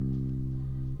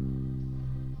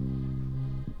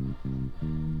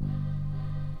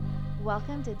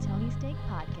Welcome to Tony Steak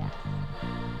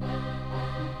Podcast.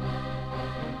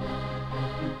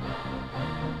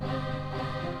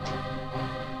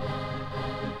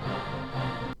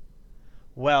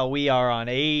 Well, we are on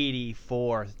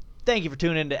 84. Thank you for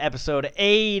tuning in to episode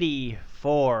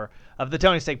 84 of the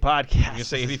Tony Steak Podcast. You gonna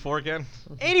say 84 again?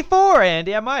 84,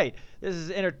 Andy, I might. This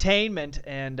is entertainment,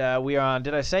 and we are on,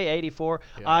 did I say 84?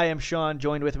 Yeah. I am Sean.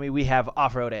 Joined with me, we have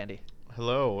Off-Road Andy.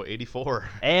 Hello, 84.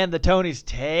 And the Tony's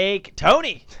Take,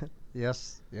 Tony.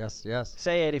 Yes.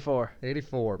 Say 84.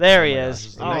 84. There he my is. This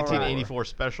is the All right. 1984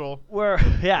 special. We're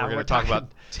We're gonna talk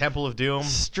about Temple of Doom.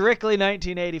 strictly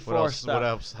 1984 What else? stuff. What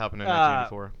else happened in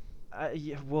 1984?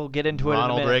 Yeah, we'll get into it in a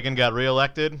Ronald minute. Reagan got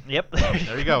reelected. Yep.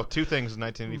 There you go. Two things in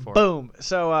 1984. Boom.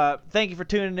 So thank you for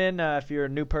tuning in. If you're a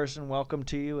new person, welcome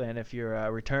to you. And if you're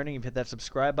returning, you've hit that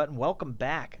subscribe button, welcome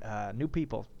back. New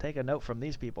people, take a note from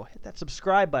these people. Hit that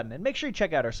subscribe button. And make sure you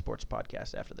check out our sports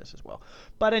podcast after this as well.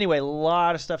 But anyway, a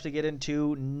lot of stuff to get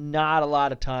into. Not a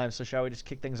lot of time. So shall we just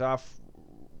kick things off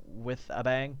with a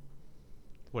bang?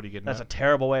 What are you getting That's a at?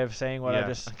 terrible way of saying what I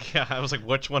just... Yeah, I was like,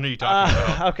 which one are you talking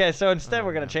about? Okay, so instead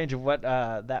we're going no. to change what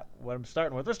I'm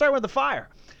starting with. We're starting with the fire.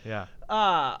 Yeah.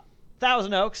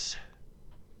 Thousand Oaks,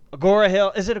 Agora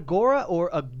Hill. Is it Agora or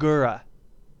Agura?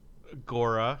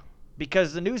 Gora.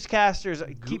 Because the newscasters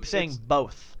keep saying it's-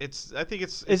 both. I think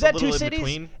it's Is a that little two in cities?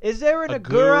 between. Is there an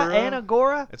Agura Agora. and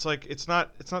Agora? It's like it's not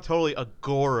totally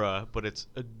Agora, but it's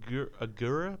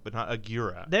Agura, but not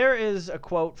Agura. There is a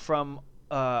quote from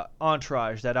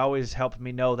Entourage that always helped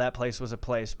me know that place was a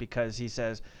place, because he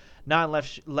says, not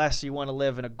unless you want to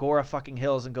live in Agora fucking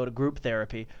Hills and go to group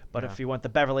therapy, but Yeah. if you want the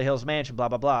Beverly Hills mansion, blah,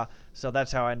 blah, blah. So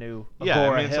that's how I knew Yeah,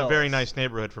 Agora I mean, it's Hills. a very nice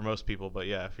neighborhood for most people, but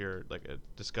yeah, if you're like a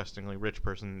disgustingly rich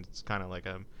person, it's kind of like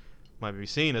might be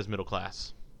seen as middle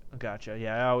class. Gotcha.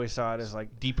 Yeah, I always saw it as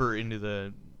like, Deeper into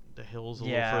the hills a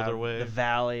yeah, little further away. the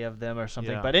valley of them or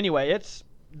something. Yeah. But anyway,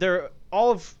 they're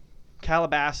all of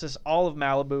Calabasas, all of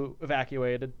Malibu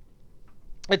evacuated.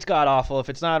 It's god awful. If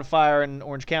it's not a fire in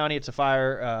Orange County, it's a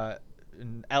fire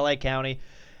in LA County,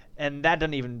 and that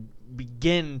doesn't even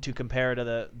begin to compare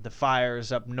to the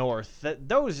fires up north.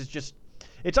 Those is just,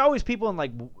 it's always people in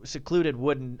like secluded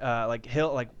wooden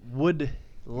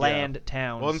woodland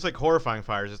towns. Well, it's like horrifying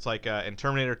fires. It's like in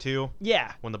Terminator 2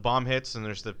 yeah. when the bomb hits and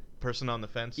there's the person on the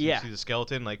fence. And Yeah. You see the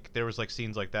skeleton. Like there was like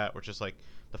scenes like that where just like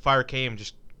the fire came,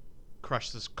 just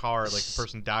crushed this car. Like the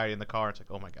person died in the car. It's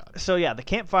like, oh my god. So yeah, the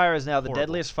Camp Fire is now the Horrible.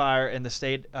 deadliest fire in the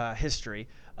state history,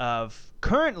 of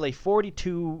currently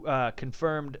 42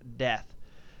 confirmed death,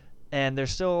 and there's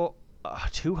still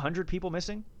 200 people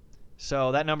missing.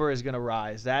 So that number is going to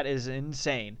rise. That is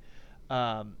insane.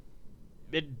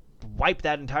 It wiped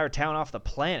that entire town off the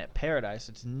planet Paradise.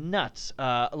 It's nuts.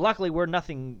 Luckily, we're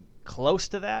nothing close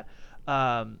to that.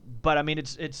 But I mean,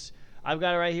 it's. I've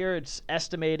got it right here. It's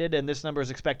estimated, and this number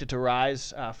is expected to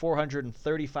rise.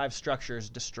 435 structures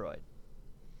destroyed.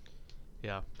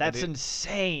 Yeah. That's It-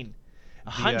 insane.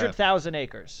 100,000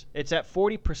 acres. It's at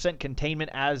 40%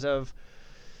 containment as of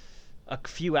a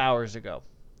few hours ago.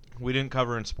 We didn't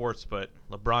cover in sports, but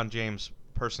LeBron James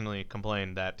personally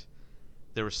complained that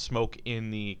there was smoke in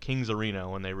the Kings Arena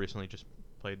when they recently just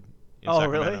played in Oh,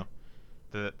 Sacramento.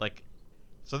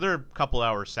 So they're a couple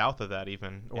hours south of that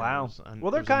even. and Wow. it was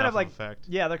Well, they're it was kind enough of like, effect.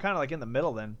 yeah, they're kind of like in the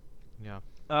middle then. Yeah.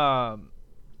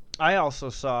 I also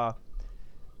saw,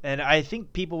 and I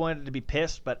think people wanted to be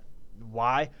pissed, but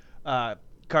why?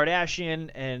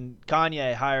 Kardashian and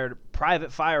Kanye hired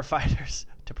private firefighters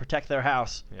to protect their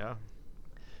house. Yeah.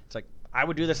 It's like, I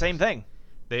would do the same thing.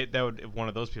 That would, if one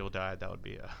of those people died, that would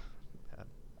be bad.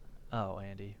 Oh,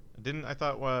 Andy. I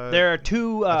thought There are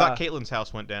two. I thought Caitlyn's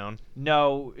house went down.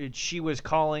 No, she was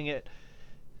calling it.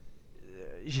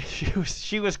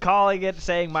 She was calling it,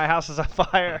 saying my house is on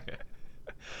fire, Okay.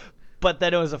 but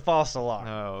then it was a false alarm.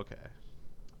 Oh,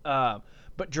 okay.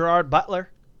 But Gerard Butler,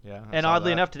 Yeah. I and saw oddly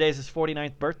that. enough, today's his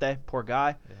 49th birthday. Poor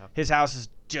guy. Yeah. His house is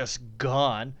just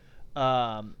gone.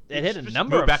 It hit a Just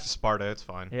number move of back to Sparta. It's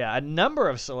fine. yeah, a number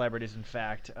of celebrities. In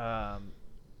fact,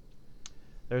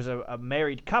 there's a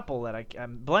married couple that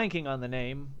I'm blanking on the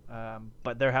name,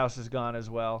 but their house is gone as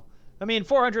well. I mean,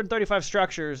 435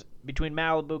 structures between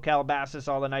Malibu, Calabasas,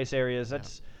 all the nice areas.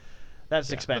 That's Yeah,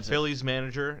 expensive. The Phillies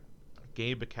manager,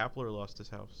 Gabe Kapler, lost his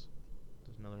house.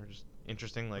 There's another just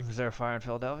interesting like. Is there a fire in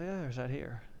Philadelphia, or is that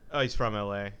here? Oh, he's from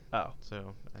L.A. Oh.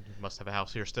 So he must have a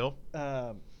house here still.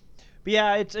 But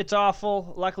yeah, it's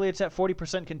awful. Luckily, it's at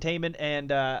 40% containment,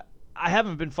 and I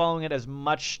haven't been following it as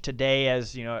much today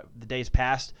as the days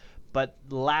past. But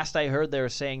last I heard, they were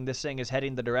saying this thing is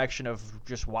heading the direction of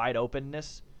just wide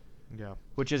openness. Yeah.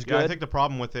 Which is Yeah, good. I think the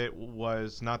problem with it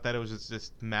was not that it was just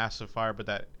this massive fire, but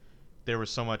that there was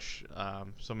so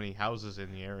many houses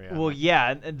in the area. Well,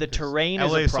 yeah, and the 'Cause terrain LA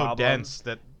is a is problem. so dense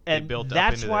that they And built up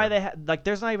that's into why there.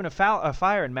 there's not even a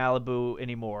fire in Malibu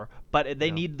anymore. But they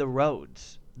Yeah. need the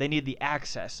roads. They need the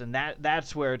access, and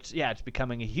that's where it's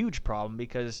becoming a huge problem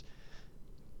because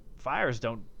fires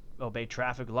don't obey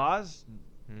traffic laws.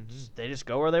 They just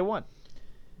go where they want.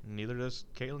 Neither does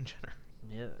Caitlyn Jenner.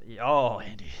 Yeah. Oh,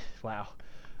 Andy. Wow.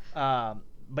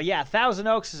 But yeah, Thousand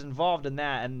Oaks is involved in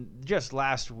that, and just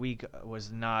last week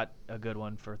was not a good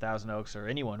one for Thousand Oaks or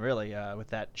anyone really with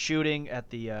that shooting at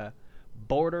the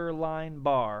Borderline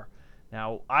Bar.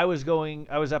 Now, I was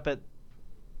up at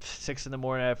 6 in the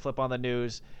morning. I flip on the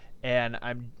news, and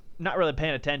I'm not really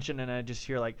paying attention, and I just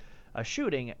hear like a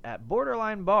shooting at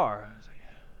Borderline Bar. I was like,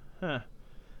 huh.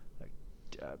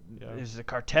 Is it a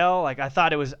cartel? Like I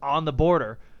thought it was on the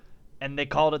border, and they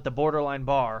called it the Borderline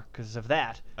Bar because of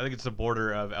that. I think it's the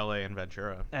border of LA and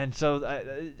Ventura. And so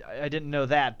I didn't know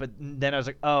that, but then I was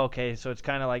like, oh, okay. So it's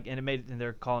kind of like, and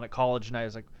they're calling it college night. I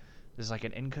was like, this is like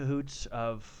an in cahoots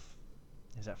of,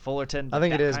 is that Fullerton? I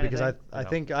think That it is kind of because thing? I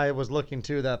think I was looking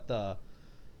too that the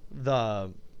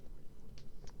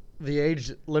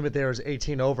age limit there is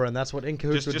 18 over, and that's what In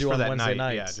Cahoots would Just do for on that Wednesday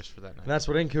night. nights. Yeah, just for that night. And that's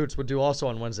what In Cahoots would do also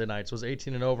on Wednesday nights was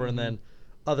 18 and over, and then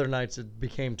other nights it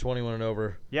became 21 and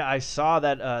over. Yeah, I saw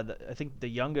that. I think the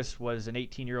youngest was an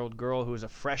 18-year-old girl who was a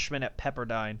freshman at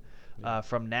Pepperdine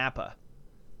from Napa.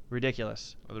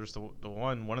 Ridiculous. Oh, there's the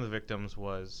one of the victims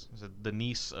was the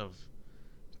niece of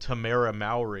Tamara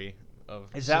Mowry.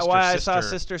 Is that why I saw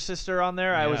Sister on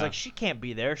there? I was Yeah. like, she can't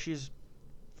be there. She's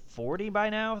 40 by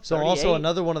now. So 38? also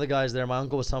another one of the guys there, my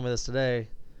uncle was telling me this today,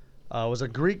 was a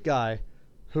Greek guy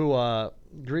who I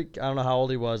don't know how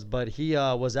old he was, but he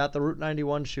was at the Route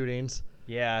 91 shootings.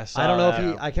 Yeah, I don't know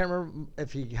if I can't remember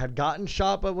if he had gotten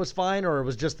shot but was fine, or it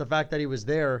was just the fact that he was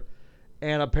there.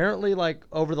 And apparently, like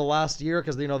over the last year,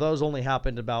 because those only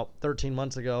happened about 13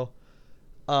 months ago.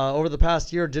 Over the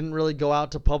past year, didn't really go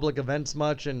out to public events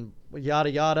much, and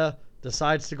yada yada.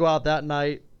 Decides to go out that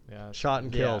night, shot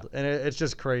and killed, and it's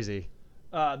just crazy.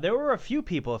 There were a few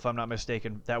people, if I'm not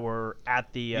mistaken, that were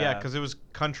at the. Yeah, because it was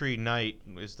country night.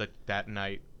 Was that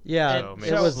night? Yeah, So it it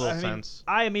makes was. a little sense.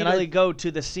 I immediately go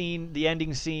to the scene, the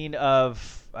ending scene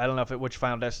of, I don't know which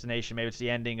Final Destination, maybe it's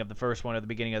the ending of the first one or the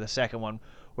beginning of the second one,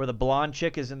 where the blonde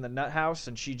chick is in the nut house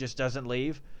and she just doesn't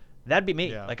leave. That'd be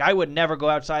me. Yeah. Like, I would never go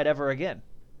outside ever again.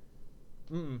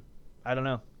 I don't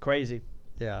know. Crazy.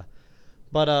 Yeah,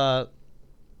 but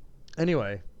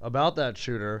anyway, about that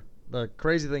shooter, the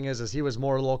crazy thing is he was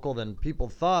more local than people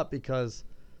thought because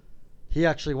he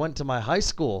actually went to my high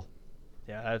school.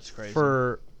 Yeah, that's crazy.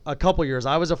 For a couple years.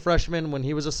 I was a freshman when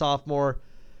he was a sophomore,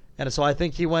 and so I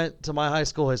think he went to my high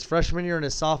school his freshman year and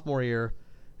his sophomore year,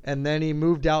 and then he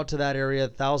moved out to that area,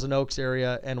 Thousand Oaks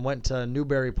area, and went to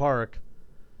Newberry Park,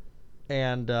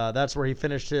 and that's where he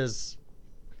finished his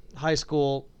high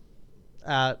school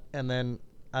at, and then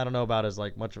I don't know about his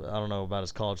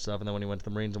college stuff, and then when he went to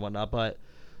the Marines and whatnot. But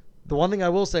the one thing I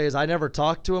will say is I never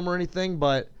talked to him or anything,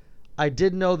 but I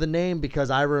did know the name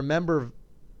because I remember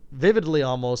vividly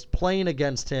almost playing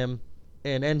against him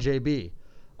in NJB.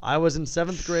 I was in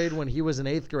 7th grade when he was in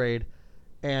 8th grade,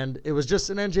 and it was just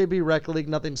an NJB rec league,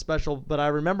 nothing special, but I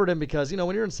remembered him because,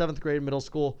 when you're in 7th grade middle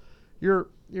school, you're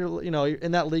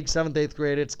in that league 7th, 8th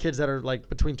grade, it's kids that are like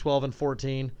between 12 and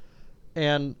 14,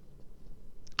 and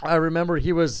I remember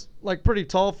he was like pretty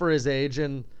tall for his age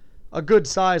and a good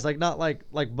size, like not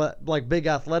like big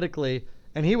athletically,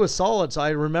 and he was solid. So I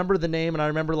remember the name, and I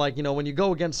remember when you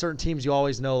go against certain teams, you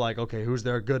always know okay, who's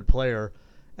their good player,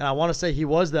 and I want to say he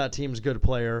was that team's good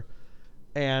player,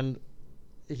 and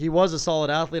he was a solid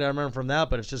athlete. I remember from that,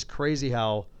 but it's just crazy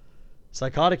how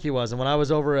psychotic he was. And when I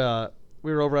was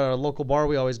we were over at a local bar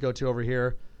we always go to over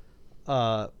here.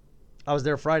 I was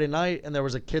there Friday night, and there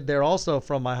was a kid there also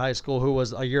from my high school who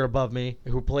was a year above me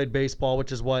who played baseball,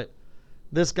 which is what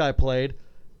this guy played.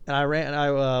 And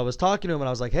I was talking to him, and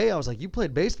I was like, hey, you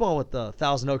played baseball with the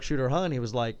Thousand Oak shooter, huh? And he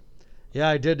was like, yeah,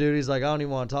 I did, dude. He's like, I don't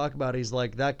even want to talk about it. He's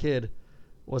like, that kid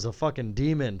was a fucking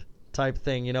demon type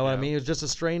thing. You know what I mean? He was just a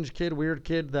strange kid, weird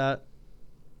kid that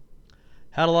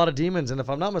had a lot of demons. And if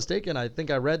I'm not mistaken, I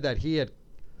think I read that he had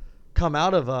come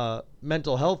out of a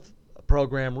mental health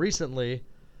program recently.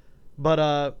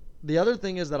 But the other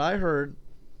thing is that I heard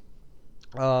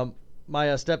my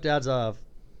stepdad's a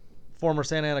former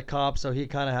Santa Ana cop, so he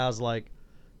kind of has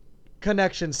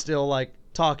connections still,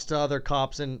 talks to other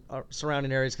cops in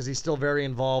surrounding areas because he's still very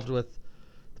involved with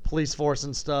the police force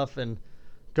and stuff, and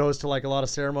goes to a lot of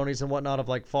ceremonies and whatnot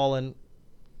of fallen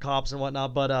cops and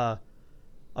whatnot. But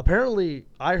apparently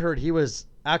I heard he was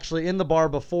actually in the bar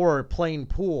before playing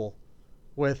pool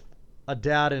with a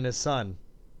dad and his son.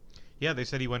 Yeah, they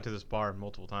said he went to this bar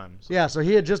multiple times. Yeah, so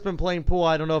he had just been playing pool.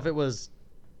 I don't know if it was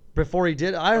before he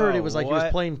did. I heard Oh, it was like he was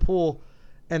what? playing pool,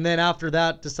 and then after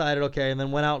that decided okay, and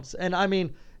then went out. And I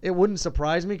mean, it wouldn't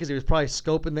surprise me because he was probably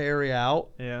scoping the area out,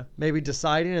 Yeah. maybe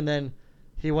deciding, and then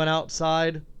he went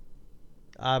outside.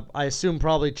 I assume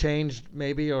probably changed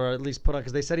maybe, or at least put on,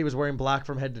 because they said he was wearing black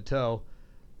from head to toe,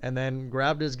 and then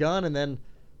grabbed his gun and then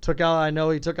took out. I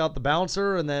know he took out the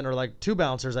bouncer and then, or like 2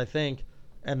 bouncers, I think,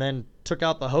 and then took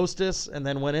out the hostess and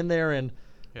then went in there and.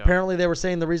 Yeah. Apparently, they were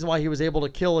saying the reason why he was able to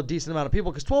kill a decent amount of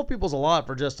people, because 12 people's a lot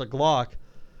for just a Glock.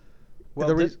 Well,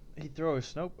 The did he throw a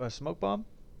smoke bomb?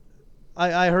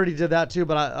 I heard he did that too,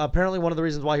 but apparently one of the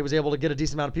reasons why he was able to get a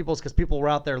decent amount of people is because people were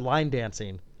out there line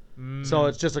dancing. So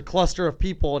it's just a cluster of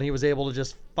people, and he was able to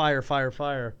just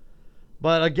fire.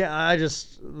 But again,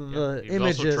 the he was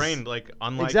images. also trained, like,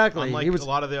 unlike Exactly. He was- a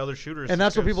lot of the other shooters. And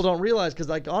that's what because- people don't realize, because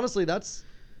like honestly, that's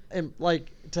and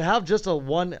like to have just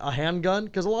a handgun,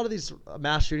 because a lot of these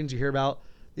mass shootings you hear about,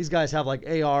 these guys have like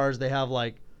ARs, they have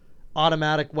like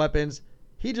automatic weapons.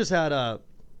 He just had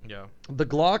Yeah. the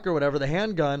Glock or whatever, the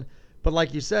handgun. But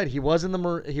like you said, he was in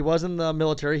the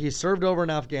military. He served over in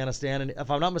Afghanistan, and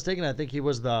if I'm not mistaken, I think it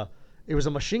was a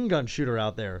machine gun shooter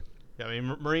out there. Yeah, I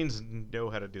mean, Marines know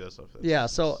how to do that stuff. Yeah,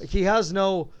 so he has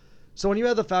no. So when you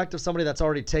have the fact of somebody that's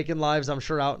already taken lives, I'm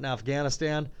sure out in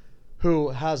Afghanistan, who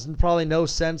has probably no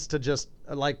sense to just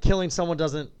like killing someone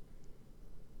doesn't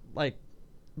like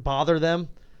bother them,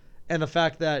 and the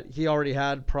fact that he already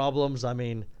had problems, I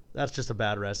mean, that's just a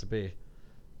bad recipe,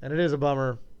 and it is a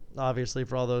bummer, obviously,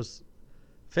 for all those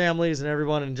families and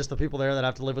everyone and just the people there that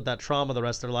have to live with that trauma the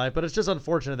rest of their life. But it's just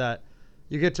unfortunate that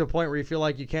you get to a point where you feel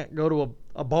like you can't go to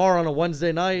a bar on a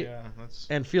Wednesday night Yeah, that's.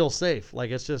 and feel safe. Like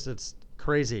it's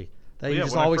crazy that Well, you yeah,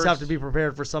 just when I always have first- to be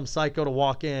prepared for some psycho to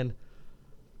walk in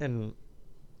and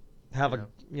have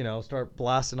start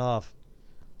blasting off.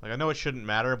 Like, I know it shouldn't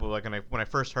matter, but like when I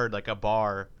first heard like a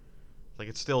bar, like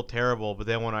it's still terrible. But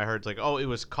then when I heard like, oh, it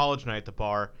was college night at the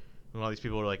bar, and all these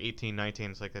people were like 18,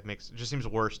 19, it's like it just seems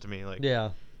worse to me. Like,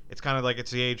 Yeah. it's kind of like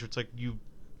it's the age where it's like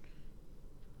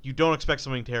you don't expect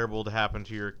something terrible to happen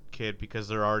to your kid because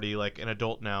they're already like an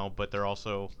adult now, but they're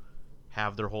also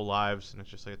have their whole lives, and it's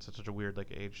just like it's such a weird like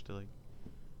age to like,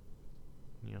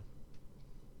 you know.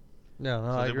 No,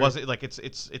 So I it agree. wasn't like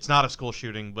it's not a school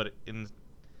shooting, but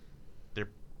they're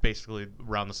basically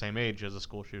around the same age as a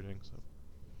school shooting. So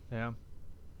Yeah.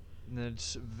 And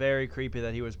it's very creepy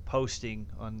that he was posting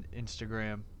on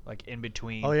Instagram, like in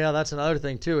between. Oh yeah, that's another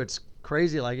thing too. It's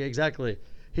crazy. Like exactly,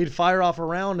 he'd fire off a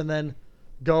round and then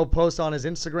go post on his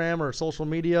Instagram or social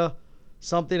media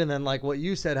something, and then like what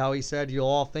you said, how he said you'll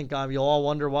all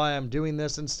wonder why I'm doing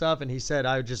this and stuff, and he said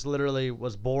I just literally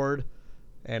was bored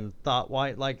and thought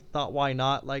why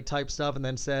not like type stuff, and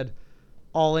then said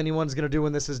all anyone's gonna do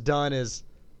when this is done is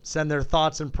send their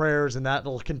thoughts and prayers, and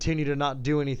that'll continue to not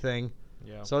do anything.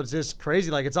 yeah. So it's just crazy.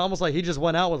 Like it's almost like he just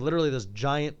went out with literally this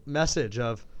giant message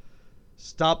of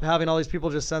stop having all these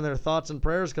people just send their thoughts and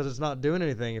prayers because it's not doing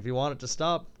anything. If you want it to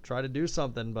stop, try to do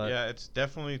something. But Yeah, it's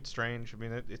definitely strange. I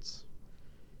mean, it's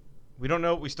we don't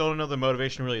know. We still don't know the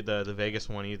motivation really. The Vegas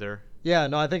one either. yeah,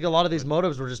 no, I think a lot of these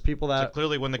motives were just people So that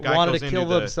clearly, when the guy wanted goes to into kill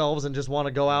the themselves and just want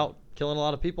to go out killing a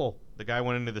lot of people. the guy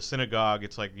went into the synagogue,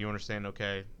 it's like you understand.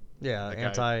 Okay, Yeah, that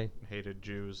guy anti. hated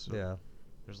Jews. So Yeah.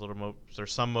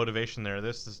 there's some motivation there.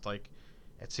 This is like,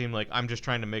 it seemed like I'm just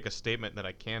trying to make a statement that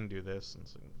I can do this. And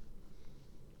it's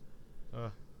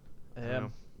like, Yeah,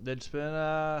 know. it's been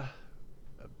a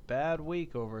bad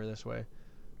week over this way.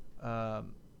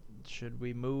 Should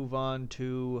we move on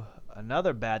to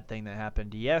another bad thing that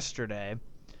happened yesterday,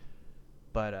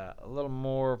 but a little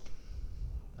more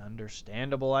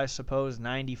understandable, I suppose?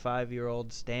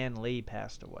 95-year-old Stan Lee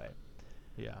passed away.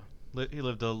 yeah, he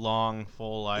lived a long,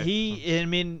 full life. I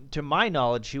mean, to my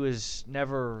knowledge, he was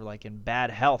never like in bad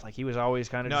health. Like he was always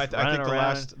kind of No, I just running think the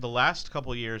around. last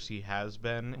couple years he has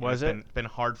been. and Was it's it? been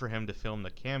hard for him to film the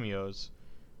cameos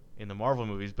in the Marvel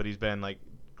movies, but he's been like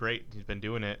great. He's been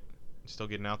doing it, still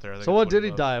getting out there. I think So that's what did he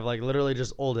loves. die of? Like literally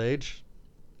just old age?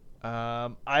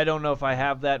 I don't know if I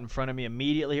have that in front of me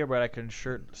immediately here, but I can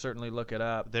certainly look it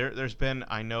up. There's been,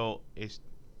 I know, a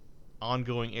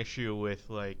ongoing issue with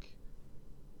like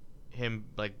him,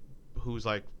 like who's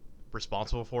like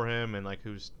responsible for him, and like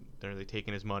who's they're they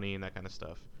taking his money and that kind of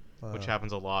stuff, which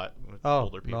happens a lot with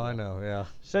older people. No, I know. Yeah.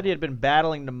 Said he had been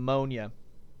battling pneumonia.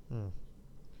 Hmm.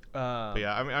 But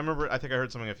yeah, I mean, I remember. I think I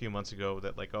heard something a few months ago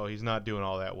that like, oh, he's not doing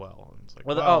all that well. And it's like,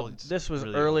 Well, it's this was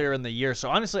really earlier in the year, so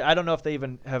honestly, I don't know if they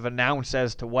even have announced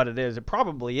as to what it is. It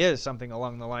probably is something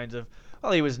along the lines of,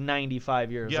 well, he was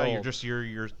 95 years Yeah, old.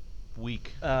 you're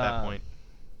weak at that point.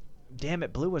 Damn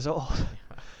it, Blue was old.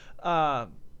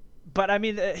 But I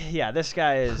mean, yeah, this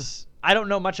guy is. I don't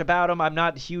know much about him. I'm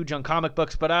not huge on comic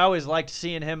books, but I always liked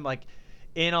seeing him like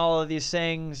in all of these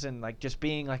things and like just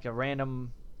being like a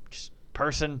random just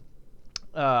person.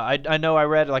 I know I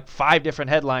read like 5 different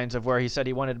headlines of where he said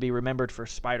he wanted to be remembered for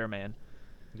Spider-Man.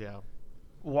 Yeah.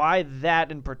 Why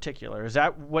that in particular? Is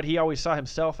that what he always saw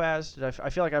himself as? I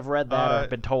feel like I've read that or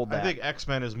been told that. I think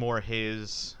X-Men is more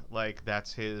his, like,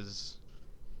 that's his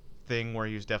thing where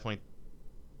he was definitely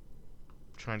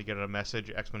trying to get a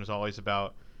message. X-Men is always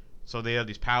about, so they had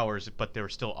these powers, but they were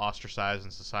still ostracized in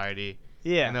society.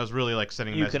 Yeah. And that was really like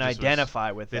sending a You message. can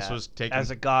identify with this that was taking, as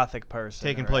a gothic person.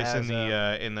 taking or place as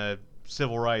in the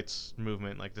civil rights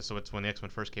movement. Like this, so it's when the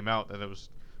X-Men first came out that it was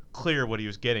clear what he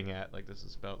was getting at. Like this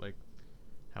is about like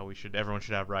how everyone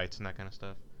should have rights and that kind of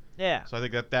stuff. Yeah. So I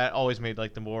think that always made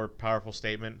like the more powerful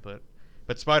statement.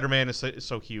 But Spider-Man is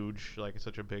so huge, like it's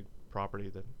such a big property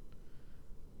that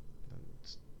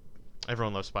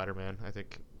everyone loves Spider-Man. I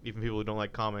think even people who don't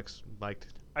like comics liked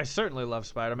it. I certainly love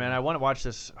Spider-Man. I want to watch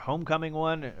this Homecoming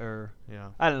one, or Yeah.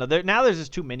 I don't know. Now there's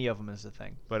just too many of them is the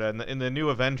thing. But in the new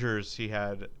Avengers, he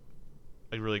had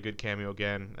a really good cameo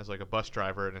again as like a bus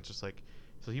driver, and it's just like,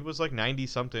 so he was like 90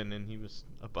 something, and he was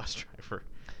a bus driver.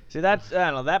 See, that's I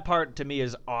don't know. That part to me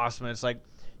is awesome. It's like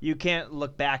you can't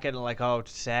look back at it like, oh,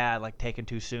 it's sad, like taken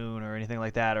too soon, or anything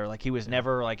like that, or like he was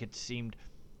never like it seemed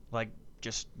like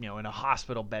just in a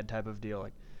hospital bed type of deal.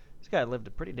 Like this guy lived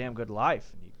a pretty damn good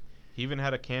life. And He even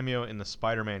had a cameo in the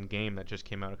Spider-Man game that just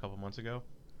came out a couple months ago.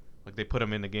 Like they put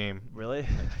him in the game, really?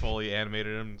 like fully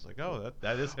animated him. It's like, oh,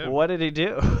 that is him. What did he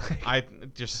do? I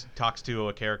just talks to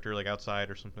a character like outside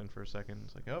or something for a second.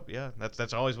 It's like, oh yeah,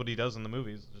 that's always what he does in the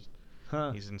movies. Just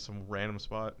he's in some random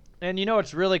spot. And you know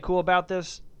what's really cool about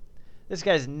this? This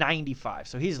guy's 95,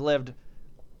 so he's lived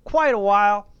quite a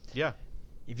while. Yeah.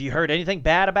 Have you heard anything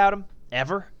bad about him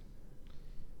ever?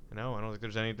 No, I don't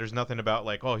think there's nothing about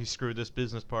like, oh, he screwed this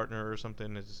business partner or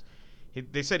something.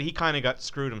 They said he kind of got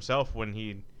screwed himself when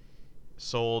he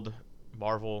sold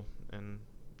Marvel, and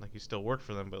like he still worked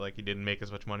for them, but like he didn't make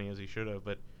as much money as he should have.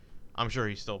 But I'm sure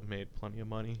he still made plenty of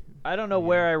money. I don't know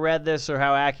where I read this or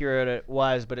how accurate it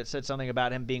was, but it said something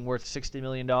about him being worth $60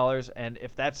 million. And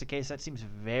if that's the case, that seems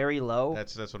very low.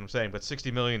 That's what I'm saying. But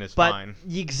 60 million is but fine.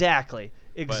 Exactly.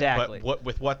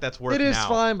 But what that's worth It is now.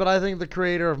 fine, but I think the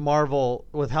creator of Marvel,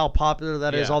 with how popular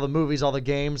that is, Yeah. all the movies, all the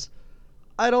games,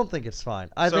 I don't think it's fine.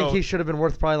 I So- think he should have been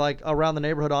worth probably like around the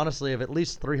neighborhood, honestly, of at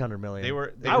least 300 million. They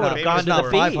I would have famous gone to the not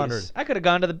for- bees. 500. I could have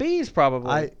gone to the bees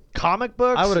probably. I- Comic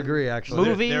books. I would agree, actually.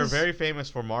 Movies. They're very famous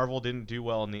for Marvel didn't do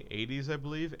well in the 80s, I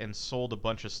believe, and sold a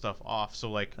bunch of stuff off. So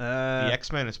like the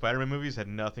X-Men and Spider-Man movies had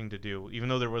nothing to do. Even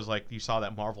though there was like you saw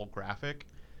that Marvel graphic,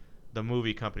 the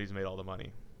movie companies made all the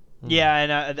money. Yeah,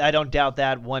 and I don't doubt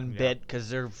that one Yeah. bit because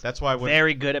they're That's why when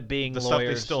very good at being the lawyers. stuff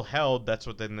they still held, that's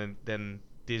what then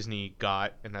Disney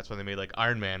got, and that's why they made like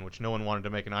Iron Man, which no one wanted to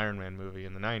make an Iron Man movie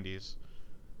in the 90s.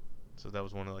 So that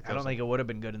was one of like I don't think it would have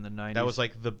been good in the 90s. that was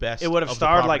like the best. It would have of the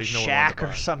starred like properties no one wanted to Shaq or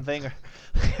buy. something.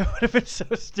 It would have been so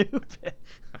stupid.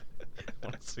 I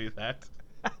want to see that.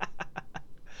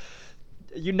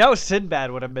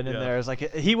 Sinbad would have been in Yeah. there. It's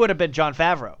like he would have been Jon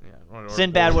Favreau. Yeah, or-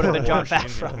 Sinbad would have been or Jon War Machine,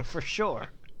 Favreau yeah. for sure.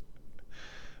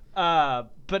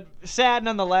 But sad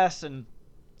nonetheless, and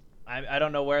I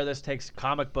don't know where this takes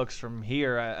comic books from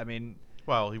here. I mean,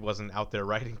 Well, he wasn't out there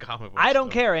writing comic books. I don't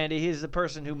so. care, Andy. He's the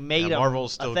person who made Yeah, him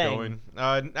Marvel's a still thing.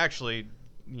 going. Actually,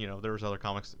 there was other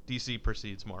comics. DC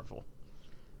precedes Marvel.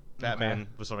 Batman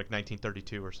was from like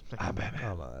 1932 or something.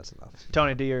 Oh, no, that's enough.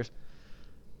 Tony, do yours.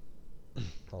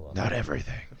 Hold on. Not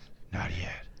everything. Not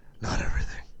yet. Not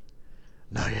everything.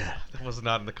 Not yet. That was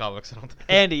not in the comics. I don't think.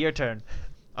 Andy, your turn.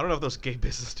 I don't know if those gay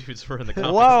business dudes were in the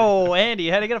comics. Whoa, Andy,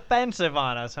 you had to get offensive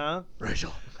on us, huh?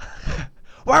 Rachel.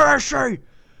 Where is she?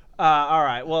 All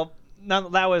right. Well,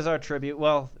 that was our tribute.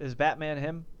 Well, is Batman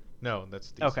him? No,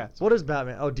 that's DC. Okay. What is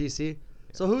Batman? Oh, DC?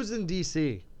 So who's in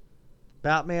DC?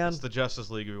 Batman? It's the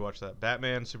Justice League. We watched that.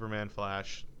 Batman, Superman,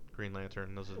 Flash, Green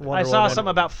Lantern. Those are the Wonder I saw Woman.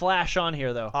 something about Flash on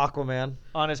here though, Aquaman.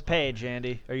 on his page.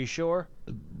 Andy, are you sure?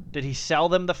 Did he sell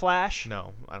them the Flash?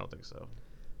 No, I don't think so. So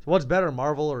what's better,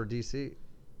 Marvel or DC?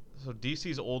 So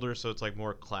DC's older, so it's like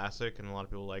more classic, and a lot of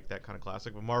people like that kind of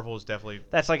classic. But Marvel is definitely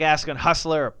That's like asking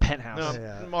Hustler or Penthouse. no.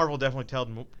 Yeah. Marvel definitely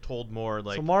told more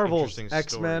like So Marvel's interesting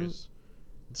X-Men, stories.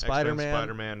 Spider-Man,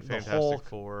 Spider-Man, the Fantastic Hulk,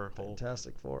 Four,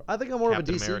 Fantastic Four. I think I'm more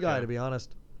Captain of a DC America. guy, to be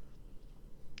honest.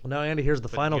 Now, Andy, here's the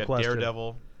But final you got question.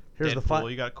 Daredevil. Here's the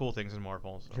Deadpool. You got cool things in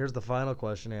Marvel. So. Here's the final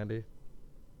question, Andy.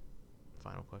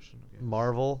 Final question. Okay.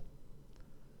 Marvel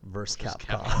versus Versus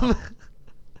Capcom.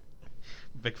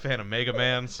 Big fan of Mega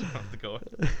Man, so I have to go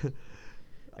with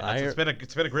It's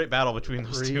been a great battle between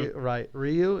those two. Right.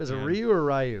 Ryu? Is it Yeah. Ryu or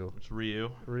Ryu? It's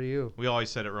Ryu. Ryu. We always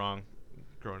said it wrong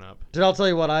growing up. Dude, I'll tell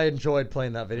you what, I enjoyed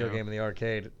playing that video Yeah. game in the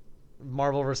arcade.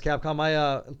 Marvel vs. Capcom.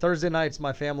 My Thursday nights,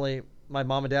 my family, my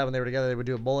mom and dad, when they were together, they would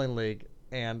do a bowling league.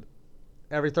 And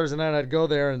every Thursday night I'd go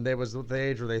there, and they was the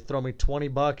age where they throw me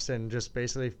 $20 and just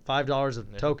basically $5 of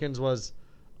Yeah. tokens was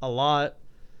a lot.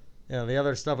 You know, the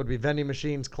other stuff would be vending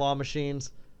machines, claw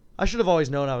machines. I should have always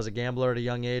known I was a gambler at a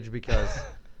young age because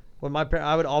when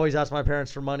I would always ask my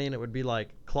parents for money, and it would be like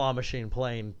claw machine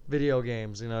playing video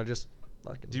games, you know, just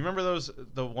fucking. Do you remember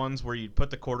the ones where you'd put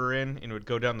the quarter in and it would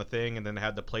go down the thing and then it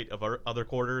had the plate of other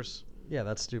quarters? Yeah,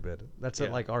 that's stupid. That's Yeah.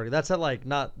 at like that's at like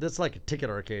not that's like ticket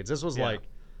arcades. This was Yeah. like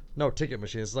no ticket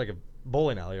machine. It's like a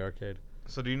bowling alley arcade.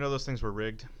 So do you know those things were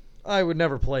rigged? I would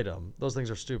never play them. Those things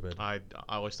are stupid. I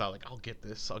always thought like I'll get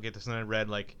this, and then I read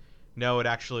like no, it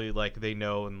actually like they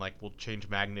know and like will change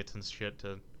magnets and shit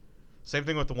to. Same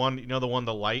thing with the one,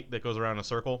 the light that goes around in a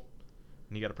circle,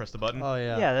 and you got to press the button. Oh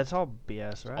yeah. Yeah, that's all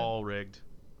BS, right? All rigged.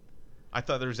 I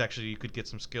thought there was actually you could get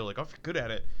some skill. Like, oh, if you're good at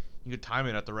it, you could time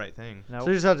it at the right thing. No. So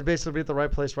you just have to basically be at the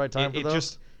right place, right time for It those.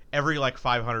 just every like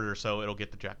 500 or so, it'll get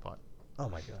the jackpot. Oh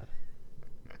my god.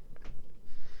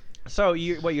 So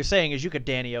what you're saying is you could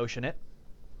Danny Ocean it.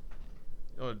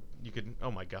 Oh, you could. Oh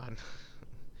my god.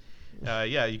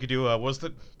 Yeah, you could do. What's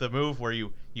the move where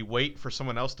you wait for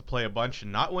someone else to play a bunch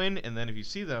and not win, and then if you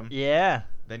see them, Yeah.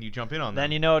 then you jump in on them.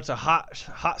 Then you know it's a hot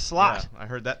slot. Yeah, I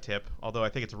heard that tip. Although I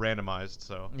think it's randomized,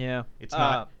 so Yeah. it's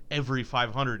not every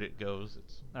 500 it goes.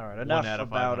 It's All right. one Enough out of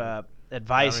about 500.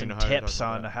 advice I don't and even know how to tips talk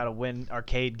about on that. how to win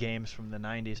arcade games from the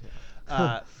 90s.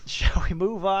 Shall we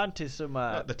move on to some?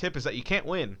 The tip is that you can't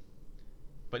win,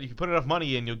 but if you put enough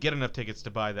money in, you'll get enough tickets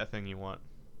to buy that thing you want.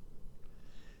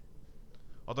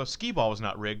 Although skee ball was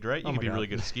not rigged, right? You Oh could my be God. really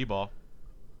good at skee ball.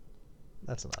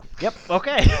 That's enough. Yep.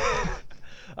 Okay.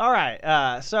 All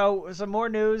right. So some more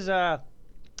news.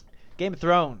 Game of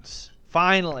Thrones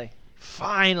finally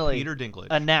Peter Dinklage.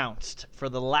 announced for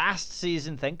the last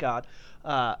season. Thank God.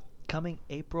 Coming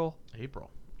April April.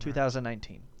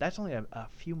 2019. That's only a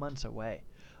few months away.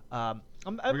 I'm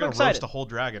We're gonna excited. roast a whole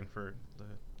dragon for the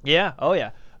Yeah. Oh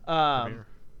yeah. premiere.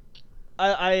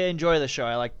 I enjoy the show.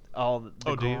 I like all the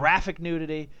Oh, do you? graphic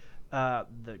nudity,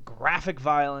 the graphic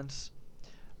violence,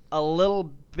 a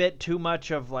little bit too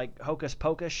much of like hocus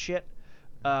pocus shit.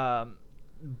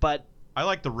 But I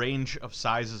like the range of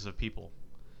sizes of people.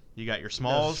 You got your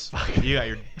smalls, fucking- you got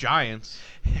your giants,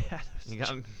 you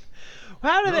got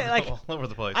how do they like? all over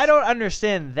the place. I don't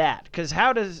understand that because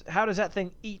how does that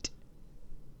thing eat?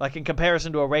 Like in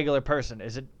comparison to a regular person,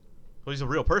 is it Well, he's a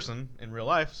real person in real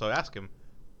life, so ask him.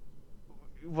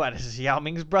 what is this, Yao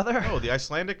Ming's brother? Oh, the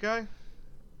Icelandic guy?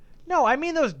 No, I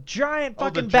mean those giant Oh,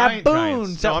 the fucking giant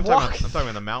baboons giants. No, that I'm walk. talking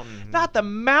about the mountain. Not the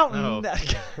mountain. Oh.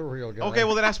 A real guy. Okay,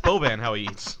 well then ask Boban how he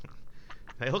eats.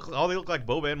 They look like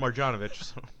Boban Marjanovic.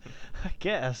 So. I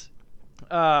guess.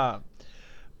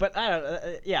 But I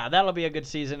don't. Yeah, that'll be a good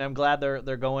season. I'm glad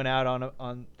they're going out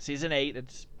on season 8.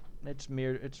 It's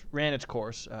ran its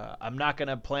course. I'm not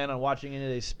gonna plan on watching any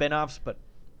of these spin-offs, but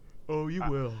Oh, you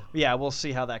will. yeah, we'll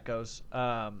see how that goes.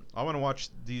 I want to watch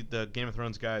the Game of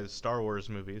Thrones guys' Star Wars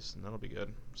movies, and that'll be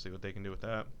good. See what they can do with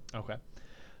that. Okay.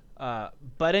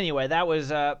 But anyway, that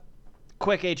was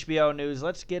quick HBO news.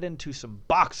 Let's get into some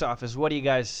box office. What do you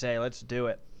guys say? Let's do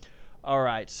it. All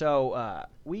right, so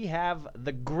we have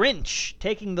The Grinch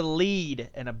taking the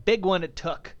lead, and a big one it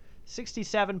took.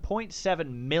 $67.7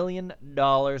 million at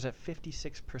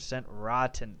 56%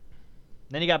 rotten.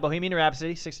 Then you got Bohemian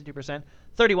Rhapsody, 62%,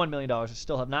 $31 million. I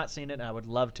still have not seen it, and I would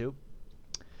love to.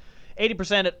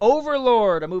 80% at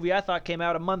Overlord, a movie I thought came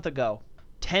out a month ago.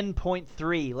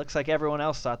 10.3. Looks like everyone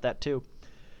else thought that too.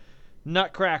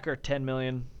 Nutcracker, 10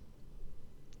 million.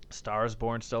 Stars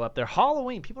Born still up there.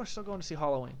 Halloween. People are still going to see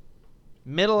Halloween.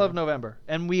 Middle of November.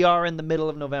 And we are in the middle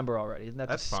of November already. Isn't that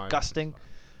That's fine. disgusting?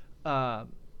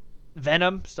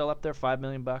 Venom still up there, $5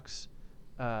 million.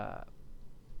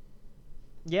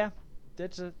 Yeah,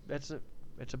 it's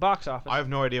a box office. I have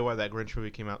no idea why that Grinch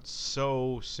movie came out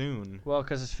so soon. Well,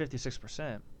 because it's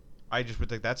 56%. I just would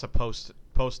think that's a post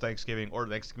Thanksgiving or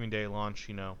Thanksgiving Day launch.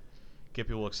 Get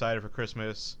people excited for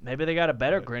Christmas. Maybe they got a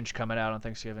better But- Grinch coming out on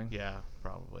Thanksgiving. Yeah,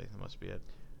 probably that must be it.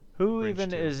 Who Grinch even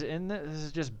 2. is in this? This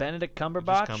is just Benedict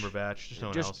Cumberbatch? Just Cumberbatch, just no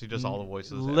one Just else. He does all the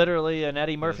voices. Literally an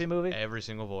Eddie He Murphy does movie? Every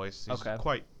single voice. He's Okay.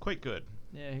 quite good.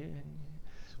 Yeah.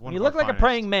 He's one You of look our like a finest.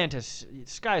 praying mantis.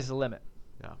 Sky's the limit.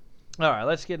 Yeah. All right,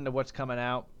 let's get into what's coming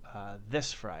out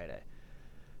this Friday.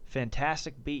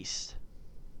 Fantastic Beast,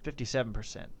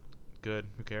 57%. Good.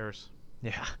 Who cares?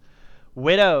 Yeah.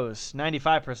 Widows,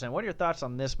 95%. What are your thoughts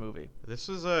on this movie? This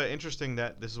is interesting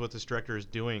that this is what this director is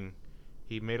doing.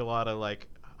 He made a lot of like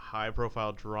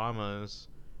high-profile dramas,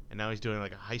 and now he's doing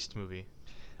like a heist movie.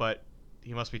 But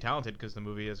he must be talented because the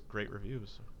movie has great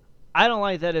reviews. I don't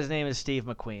like that his name is Steve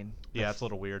McQueen. Yeah, it's a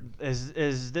little weird.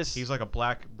 Is this? He's like a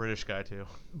black British guy too.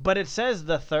 But it says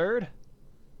the third.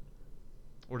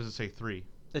 Or does it say 3?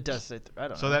 It does say. I don't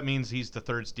know. So that means he's the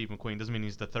third Steve McQueen. Doesn't mean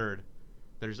he's the third.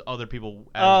 There's other people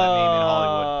as that name in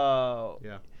Hollywood. Oh.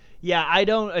 Yeah. Yeah, I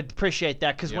don't appreciate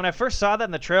that because when I first saw that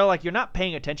in the trailer, like you're not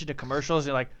paying attention to commercials.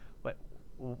 You're like,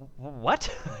 what?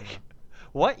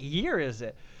 What year is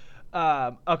it?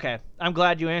 Okay, I'm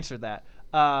glad you answered that.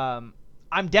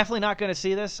 I'm definitely not going to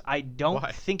see this. I don't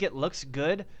Why? think it looks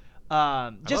good. Just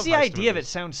love the heist idea of it movies.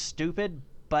 sounds stupid,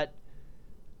 but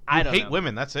You I don't hate know.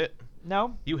 women. That's it.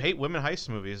 No, You hate women heist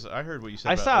movies. I heard what you said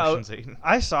I about saw. Ocean's 8.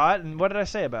 I saw it, and what did I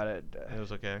say about it? It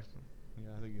was okay. Yeah,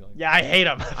 I think you like. Yeah, I hate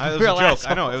him. It was Real a joke. I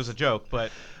asshole. know it was a joke,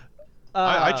 but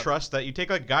I Uh, trust that you take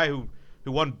like a guy who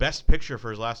won Best Picture for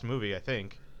his last movie, I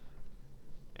think,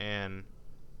 and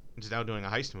he's now doing a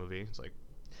heist movie. It's like,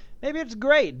 Maybe it's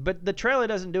great, but the trailer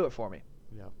doesn't do it for me.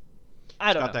 yeah,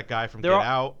 I don't got know. that guy from They're Get all-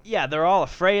 Out. Yeah, they're all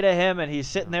afraid of him, and he's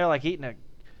sitting there like eating a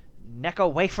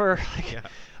Necco wafer like, Yeah.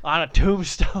 on a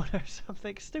tombstone or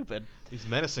something stupid. He's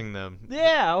menacing them.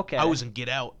 Yeah, okay. I was in Get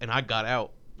Out, and I got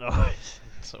out. Oh,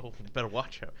 So better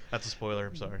watch out. That's a spoiler.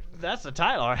 I'm sorry. that's the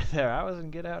title right there. I was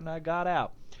in Get Out and I got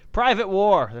out. Private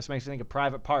War. This makes me think of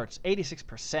Private Parts.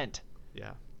 86%.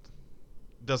 Yeah,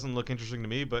 doesn't look interesting to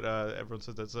me, but everyone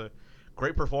says that's a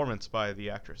great performance by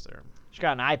the actress there. She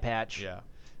got an eye patch. Yeah,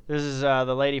 This is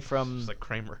the lady from. it's like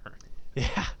Kramer.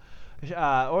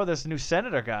 Yeah. Or this new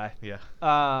senator guy. Yeah,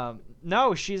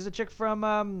 No, she's the chick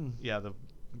from. yeah, the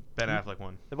Ben Affleck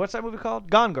one. What's that movie called?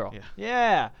 Gone Girl. Yeah.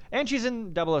 Yeah. And she's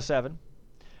in 007.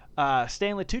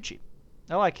 Stanley Tucci.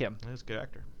 I like him. He's a good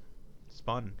actor. It's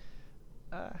fun.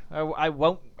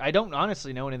 I don't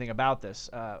honestly know anything about this.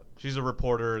 She's a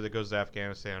reporter that goes to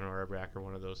Afghanistan or Iraq or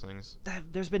one of those things.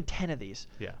 There's been 10 of these.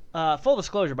 Yeah. Full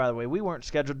disclosure, by the way, we weren't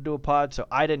scheduled to do a pod, so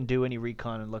I didn't do any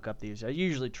recon and look up these. I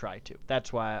usually try to.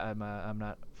 That's why I'm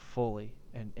not fully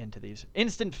into these.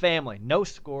 Instant Family, no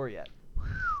score yet.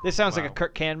 This sounds like a Wow.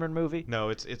 Kirk Cameron movie. No,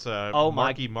 it's a Oh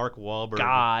my Mark Wahlberg.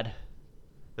 God.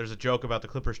 There's a joke about the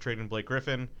Clippers trading Blake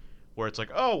Griffin, where it's like,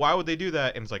 oh, why would they do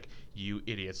that? And it's like, you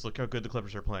idiots, look how good the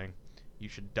Clippers are playing. You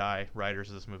should die, writers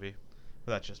of this movie.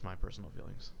 But that's just my personal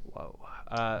feelings. Whoa.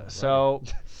 So,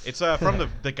 It's from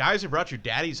the guys who brought you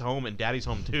Daddy's Home and Daddy's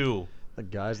Home 2. The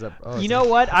guys that. Oh, you it's know like-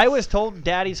 what? I was told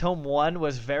Daddy's Home 1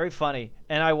 was very funny,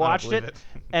 and I watched believe it,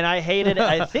 it. and I hated it.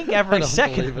 I think every don't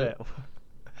second of believe it. it.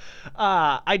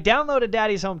 I downloaded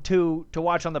Daddy's Home 2 to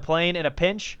watch on the plane in a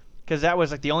pinch because that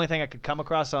was like the only thing I could come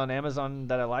across on Amazon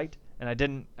that I liked, and I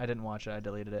didn't watch it. I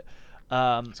deleted it.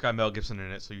 It's got Mel Gibson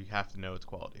in it, so you have to know it's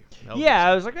quality. Mel Yeah,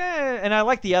 I was like, and I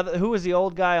like the other. Who was the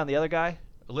old guy on the other guy?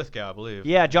 Gibson. Lithgow, I believe.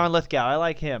 Yeah, John Lithgow. I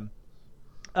like him.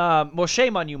 Well,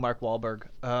 shame on you, Mark Wahlberg.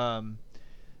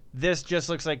 This just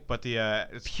looks like But the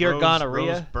it's Pure Rose,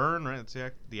 gonorrhea? Rose Byrne, right? It's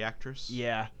the actress.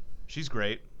 yeah. She's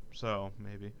great. So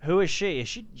maybe Who is she? Is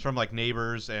she it's from like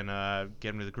Neighbors and Get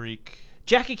Him to the Greek.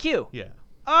 Jackie Q? Yeah.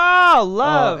 Oh,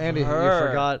 love Andy, her. you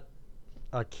forgot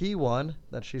a key one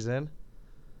that she's in.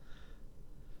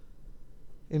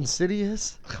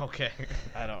 Insidious. Okay.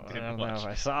 I don't Didn't know watch. if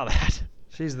I saw that.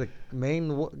 She's the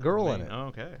main girl in it. Oh,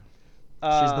 okay.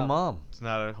 She's the mom. It's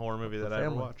not a horror movie The that I ever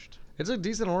family. watched. It's a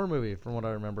decent horror movie from what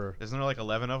I remember. Isn't there like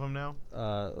 11 of them now?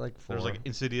 Like 4. There's like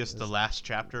Insidious, the last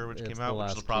chapter, which it's came the out, which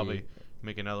last will probably key.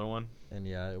 make another one. And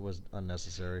yeah, it was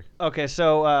unnecessary. Okay,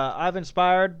 so I've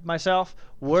inspired myself.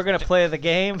 We're gonna play the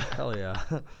game. Hell yeah.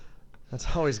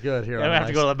 That's always good here. I'm on gonna have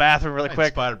to go to the bathroom really I quick.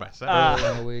 inspired myself.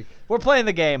 early in the week. We're playing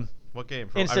the game. What game?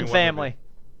 Instant what Family. movie?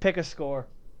 Pick a score.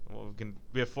 Well,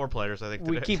 we have 4 players, I think.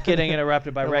 We today. keep getting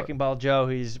interrupted by No, Wrecking Ball Joe.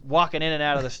 He's walking in and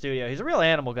out of the studio. He's a real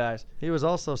animal, guys. He was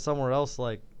also somewhere else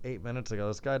like 8 minutes ago.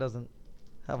 This guy doesn't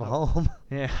have a home.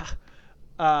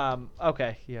 Yeah.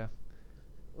 Okay. Yeah.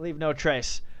 Leave no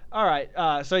trace. All right.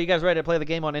 So you guys ready to play the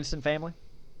game on Instant Family?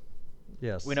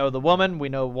 Yes. We know the woman. We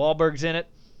know Wahlberg's in it.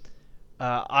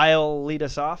 I'll lead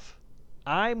us off.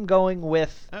 I'm going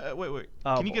with. Wait.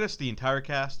 Oh, Can you boy. get us the entire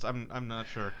cast? I'm not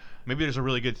sure. Maybe there's a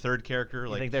really good third character.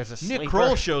 You Like think there's a Nick sleeper?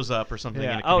 Kroll shows up or something.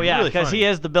 Yeah. And it could Oh be yeah, really because funny. he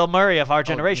is the Bill Murray of our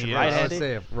generation, he right, is. I would Andy?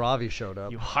 say if Ravi showed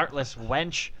up. You heartless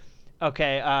wench.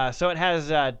 Okay. So it has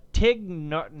Tig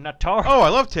Notaro. Oh, I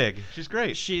love Tig. She's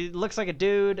great. She looks like a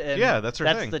dude. And Yeah, that's her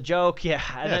That's thing. the joke. Yeah.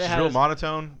 And Yeah, then it she's real has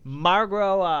monotone.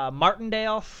 Margot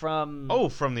Martindale from. Oh,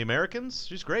 from The Americans?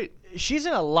 She's great. She's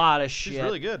in a lot of shit. She's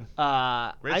really good. Great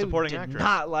I supporting did actress.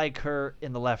 not like her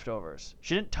in The Leftovers.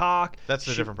 She didn't talk. That's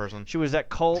a She- different person. She was that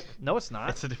cult. No, it's not.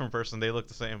 It's a different person. They look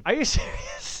the same. Are you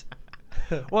serious?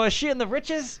 Well, is she in The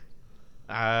Riches?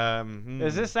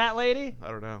 Is this that lady? I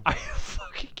don't know. Are you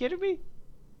fucking kidding me?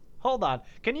 Hold on.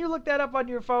 Can you look that up on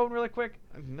your phone really quick?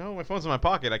 No, my phone's in my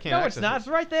pocket. I can't No, access it's not. it. It's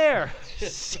right there.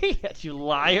 See it, you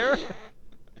liar.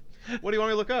 What do you want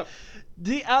me to look up?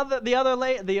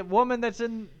 The woman that's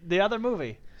in the other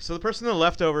movie. So the person in The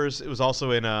Leftovers, it was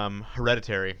also in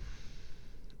Hereditary.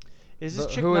 Is this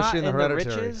chick Who is not she in in The The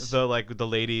Hereditary? Riches? The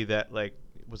lady that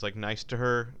was nice to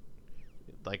her.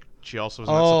 Like she also was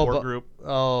in that Oh, support but- group.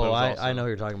 Oh, But it was I also- know who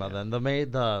you're talking about then.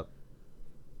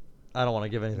 I don't want to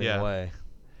give anything Yeah. away.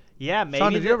 Yeah, maybe.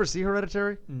 Sean, did you ever see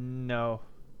Hereditary? No,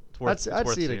 It's I'd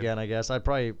worth see it seeing. again, I guess. I'd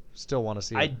probably still want to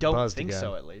see it. I don't buzzed think again.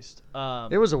 so. At least.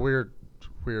 It was a weird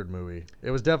movie.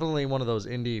 It was definitely one of those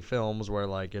indie films where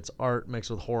like it's art mixed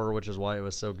with horror, which is why it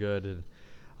was so good. And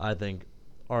I think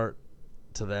art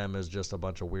to them is just a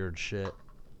bunch of weird shit.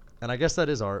 And I guess that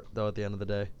is art, though. At the end of the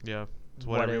day, Yeah, it's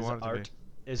What whatever you is want it to art?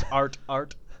 be. Is art?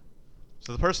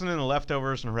 So the person in The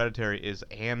Leftovers and Hereditary is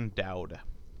Ann Dowd.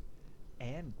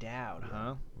 And Dowd,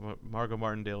 huh? Margot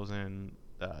Martindale's in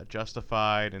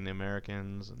Justified and The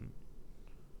Americans and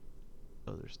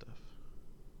other stuff.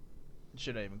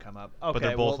 Should have even come up. Okay, But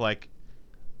they're both well,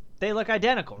 they look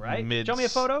identical, right? Show me a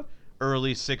photo.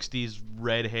 early 60s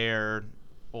red hair,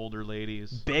 older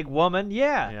ladies. Big woman,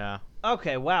 yeah. Yeah.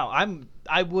 Okay, wow.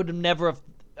 I would have never have,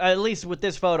 at least with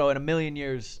this photo in a million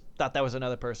years, thought that was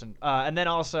another person. And then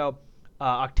also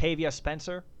Octavia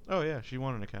Spencer Oh yeah, she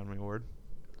won an Academy Award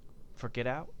for Get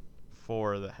Out.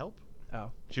 for The Help.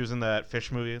 Oh, She was in that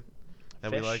Fish movie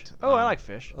that Fish. we liked. Oh, I like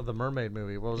Fish. the Mermaid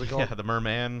movie. What was it called? Yeah, the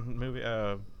Merman movie.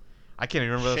 I can't even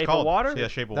remember what Shape it's of called. Water? Yeah,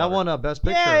 Shape of That Water. won a Best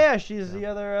Picture. Yeah, she's the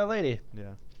other lady.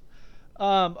 Yeah.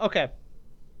 Okay,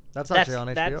 That's actually on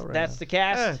HBO that's right that's now. the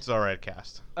cast. It's all right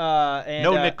cast. And,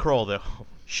 No Nick Kroll though.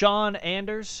 Sean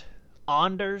Anders.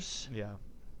 Yeah.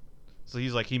 So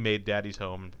he made Daddy's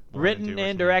Home. 1 and 2 Written or and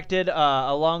something. directed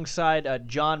alongside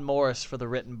John Morris for the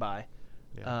written by.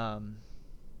 Yeah.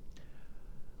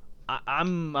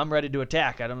 I'm ready to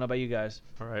attack. I don't know about you guys.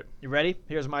 All right. You ready?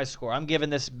 Here's my score. I'm giving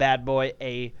this bad boy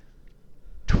a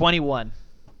 21.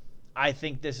 I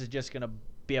think this is just gonna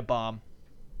be a bomb.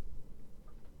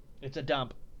 It's a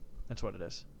dump. That's what it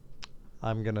is.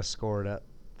 I'm gonna score it at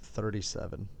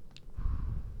 37%.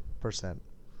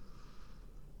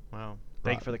 Wow.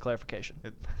 Thank you for the clarification.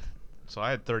 So I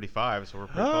had 35, so we're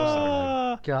pretty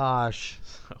close Gosh,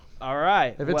 there. All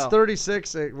right. if it's well,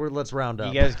 36, let's round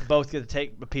up. you guys both get to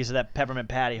take a piece of that peppermint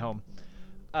patty home.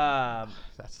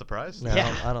 That's the prize. No,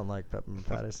 Yeah. I don't like peppermint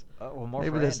patties. Well, more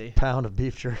Maybe for this Andy. pound of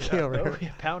beef jerky over Oh, here.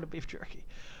 yeah, pound of beef jerky.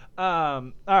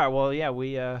 All right. Well, yeah,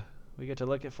 we get to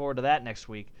look forward to that next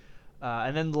week.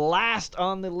 And then last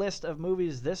on the list of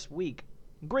movies this week,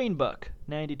 Green Book,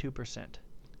 92%.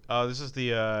 This is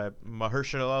the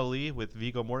Mahershala Ali with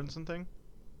Viggo Mortensen thing.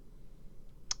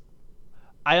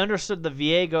 I understood the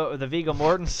Viggo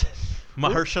Mortensen.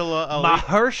 Mahershala Ali.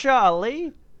 Mahershala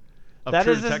Ali? of that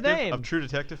True is his Detective, name. Of True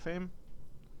Detective fame.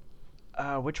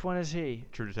 Which one is he?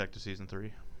 True Detective season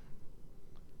 3.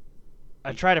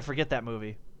 I try to forget that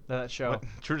movie, that show. What?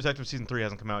 True Detective season 3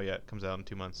 hasn't come out yet. Comes out in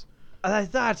 2 months. I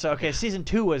thought so. Okay, season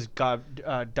 2 was dog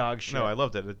shit. No, I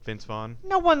loved it. Vince Vaughn.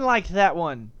 No one liked that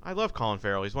one. I love Colin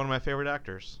Farrell. He's one of my favorite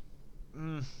actors.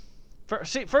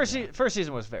 First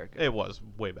season was very good. It was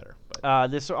way better. But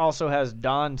This also has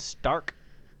Don Stark.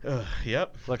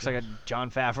 yep. Looks like a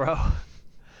Jon Favreau.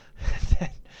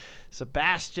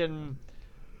 Sebastian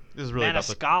This is really about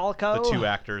Maniscalco. the two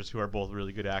actors who are both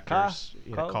really good actors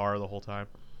in a car the whole time.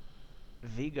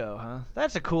 Vigo, huh?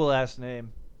 That's a cool ass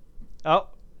name. Oh.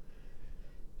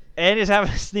 And he's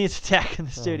having a sneeze attack in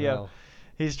the studio. no.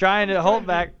 He's trying to hold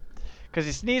back because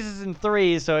he sneezes in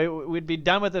 3, so we'd be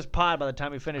done with this pod by the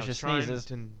time he I finishes was trying sneezes.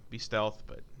 to be stealth,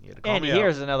 but you had to call And me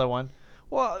here's out. another one.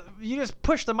 Well, you just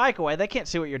push the mic away. They can't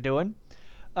see what you're doing.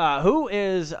 Who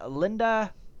is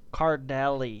Linda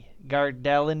Cardellini?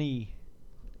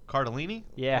 Cardellini?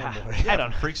 Yeah. Oh, boy. I don't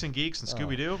know. Freaks and Geeks and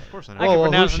Scooby-Doo? Of course I know. I Whoa, can whoa,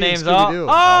 pronounce who's the she in names all. Scooby-Doo?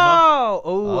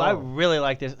 Oh, I Oh. really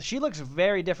like this. She looks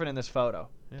very different in this photo.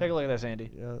 Yeah. Take a look at this,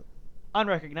 Andy. Yeah.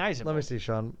 Unrecognizable. Let me see,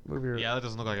 Sean. Move your. Yeah, that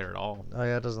doesn't look like her at all. Oh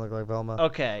yeah, it doesn't look like Velma.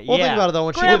 Okay, Well, yeah. think about it though.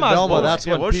 When she did Grandma's Velma, bullshit. that's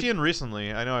Yeah, when what was peop- she in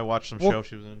recently? I know I watched some Well, show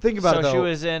she was in. Think about it So though. she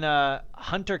was in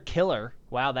Hunter Killer.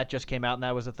 Wow, that just came out, and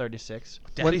that was a 36.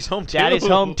 Daddy's Home too. Daddy's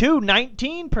Home too,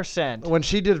 19%. When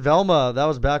she did Velma, that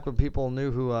was back when people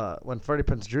knew who when Freddie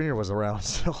Prinze Jr. was around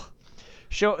still.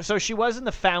 So she was in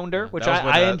The Founder, which That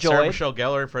was when, I Sarah enjoyed. Michelle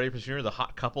Gellar and Freddie Prinze Jr., the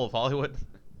hot couple of Hollywood.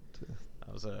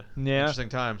 That was a Yeah. interesting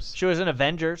times. She was in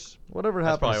Avengers. Whatever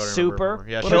That's happened? probably what I remember Super. more.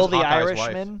 Yeah, she Kill was the Hawkeye's wife.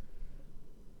 Irishman.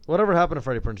 Whatever happened to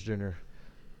Freddie Prinze Jr.?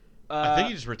 I think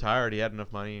he just retired. He had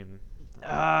enough money and.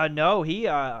 No, he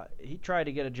tried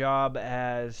to get a job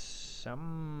as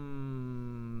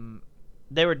some.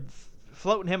 They were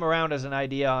floating him around as an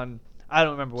idea on. I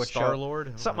don't remember what Star show.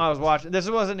 Lord. Something I was watching. This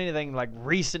wasn't anything like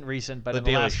recent, but The in the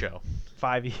Daily last Show.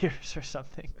 5 years or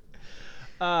something.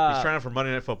 He's trying out for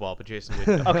Monday Night Football, but Jason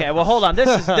Witten. Okay, well, hold on. This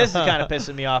is kind of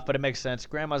pissing me off, but it makes sense.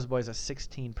 Grandma's Boy's a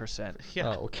 16%.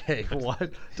 Yeah. Oh, okay.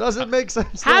 What? Doesn't make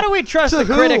sense. How do we trust To the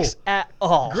who? critics at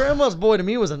all? Grandma's Boy to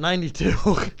me was a 92.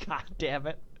 God damn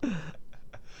it.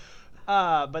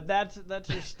 But that's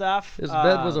your stuff. His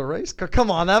bed was a race car. Come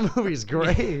on, that movie's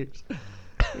great.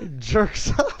 He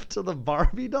jerks off to the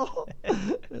Barbie doll.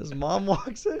 His mom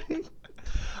walks in.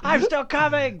 I'm still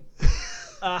coming.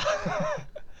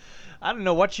 I don't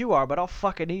know what you are, but I'll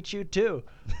fucking eat you too.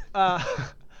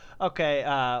 Okay,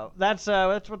 that's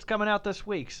what's coming out this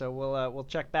week. So we'll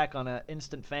check back on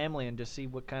Instant Family and just see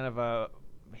what kind of a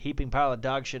heaping pile of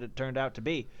dog shit it turned out to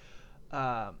be.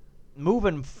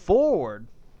 Moving forward,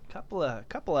 couple of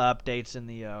updates in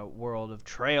the world of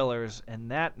trailers, and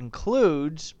that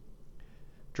includes,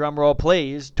 drum roll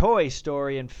please, Toy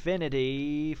Story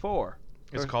Infinity 4.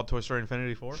 Is it called Toy Story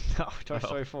Infinity 4? No, Toy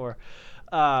Story 4.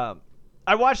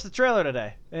 I watched the trailer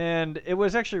today, and it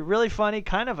was actually really funny,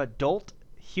 kind of adult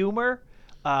humor.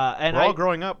 And We're all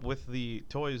growing up with the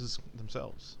toys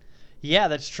themselves. Yeah,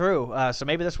 that's true. So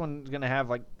maybe this one's gonna have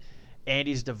like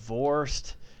Andy's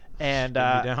divorced, and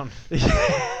Get me down.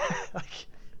 like,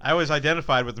 I was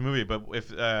identified with the movie, but if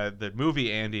the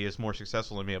movie Andy is more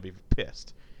successful than me, I'll be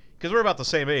pissed. Because we're about the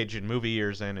same age in movie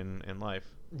years and in life.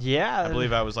 yeah, I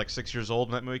believe I was like 6 years old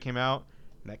when that movie came out.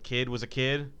 And that kid was a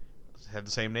kid, had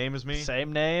the same name as me.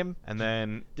 same name. And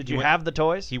then Did he you went- have the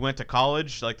toys? He went to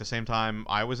college like the same time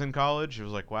I was in college. It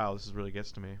was like, wow, this really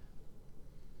gets to me.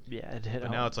 Yeah, it did. But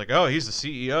now it's like, oh, he's the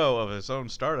CEO of his own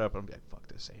startup. I'm like, fuck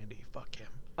this Andy, fuck him.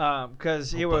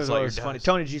 because here Buzz was Lightyear always funny. dies.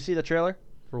 Tony, did you see the trailer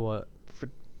For what? for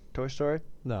Toy Story?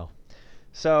 No.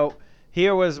 So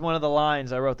here was one of the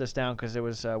lines. I wrote this down because it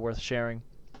was worth sharing.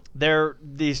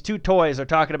 These two toys are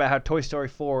talking about how Toy Story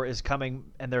 4 is coming,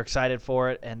 and they're excited for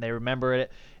it, and they remember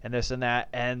it, and this and that,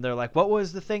 and they're like, "What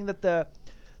was the thing that the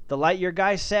Lightyear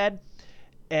guy said?"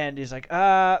 And he's like,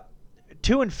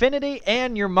 "To infinity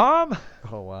and your mom."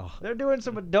 Oh, wow. They're doing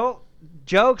some adult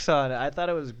jokes on it. I thought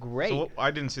it was great. So I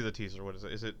didn't see the teaser. What is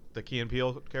it? Is it the Key and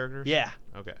Peele characters? Yeah.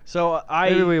 Okay. So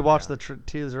Maybe we watch yeah. the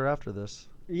teaser after this.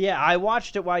 Yeah, I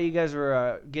watched it while you guys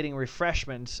were getting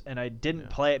refreshments, and I didn't Yeah.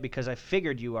 play it because I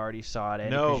figured you already saw it.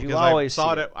 Eddie, No, you because always I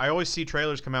saw see it. I always see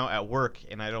trailers come out at work,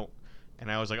 and I don't. And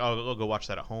I was like, oh, I'll go watch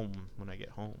that at home when I get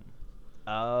home.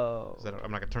 Oh. 'Cause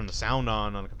I'm not gonna turn the sound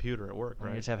on a computer at work, You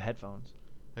right? just have headphones.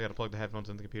 I gotta plug the headphones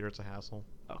into the computer. It's a hassle.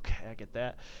 Okay, I get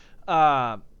that.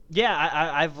 Yeah,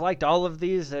 I've liked all of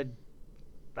these. I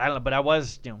don't know, but I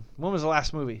was, when was the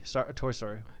last movie? Toy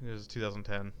Story. It was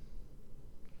 2010.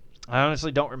 I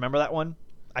honestly don't remember that one.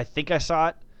 I think I saw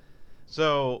it.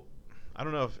 So I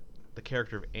don't know if the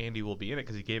character of Andy will be in it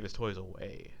because he gave his toys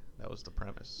away. That was the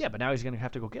premise. Yeah, but now he's gonna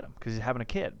have to go get them because he's having a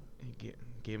kid. He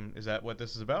gave him. Is that what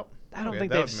this is about? I don't Okay,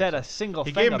 think that they've would make said a sense. single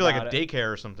He thing gave him to like about a it.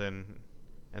 daycare or something,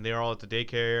 and they were all at the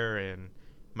daycare. And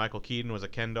Michael Keaton was a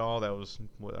Ken doll. That was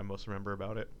what I most remember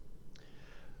about it.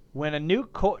 When a new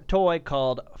toy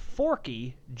called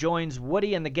Forky joins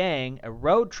Woody and the gang, a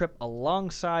road trip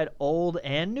alongside old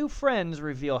and new friends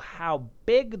reveal how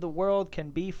big the world can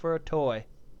be for a toy.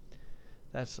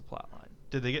 That's the plot line.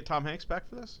 Did they get Tom Hanks back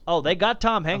for this? Oh, they got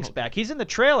Tom Hanks Oh. back. He's in the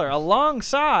trailer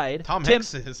alongside Tom Tim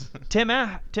Hanks is Tim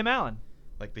Allen.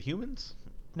 like the humans.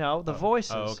 No, the Oh.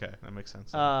 voices. Oh, okay, that makes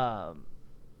sense.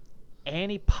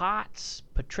 Annie Potts,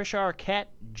 Patricia Arquette,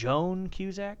 Joan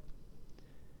Cusack,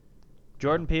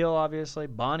 Jordan Peele, obviously,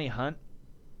 Bonnie Hunt,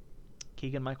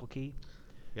 Keegan-Michael Key,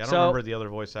 Yeah, I don't so- remember the other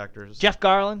voice actors. Jeff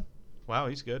Garlin. Wow,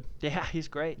 he's good. Yeah, he's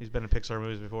great. He's been in Pixar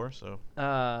movies before, so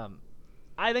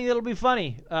I think it'll be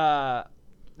funny.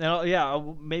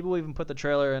 Maybe we'll even put the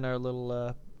trailer in our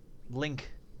little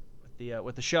link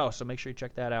with the show. So make sure you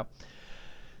check that out.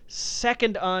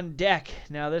 Second on deck.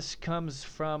 Now this comes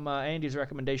from Andy's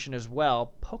recommendation as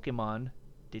well. Pokemon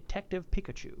Detective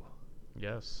Pikachu.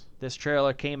 yes. This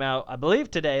trailer came out, I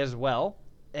believe, today as well,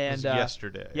 It was and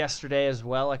yesterday. yesterday as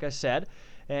well, like I said,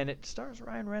 and it stars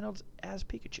Ryan Reynolds as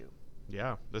Pikachu.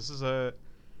 Yeah, this is a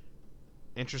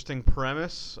interesting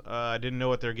premise. I didn't know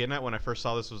what they're getting at when I first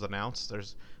saw this was announced.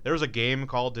 There was a game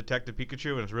called Detective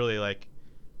Pikachu, and it's really like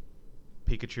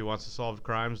Pikachu wants to solve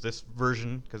crimes. This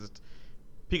version, because it's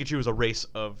Pikachu is a race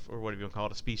of, or what do you want to call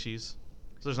it, a species.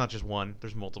 So there's not just one.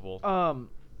 There's multiple.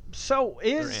 So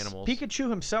They're is animals. Pikachu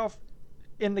himself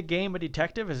in the game a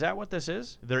detective? Is that what this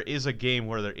is? There is a game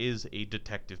where there is a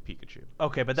detective Pikachu.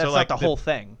 Okay, but So, that's like, not the whole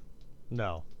thing.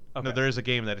 No. Okay. No, there is a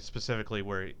game that is specifically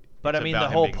where. But it's I mean, the about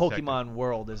him whole being detective. Pokemon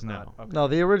world is No. not. Okay. No,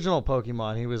 the original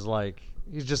Pokemon,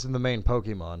 he's just in the main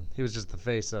Pokemon. He was just the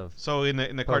face of. So in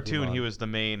the cartoon, he Pokemon. was the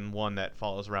main one that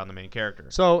follows around the main character.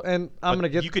 So, and I'm But gonna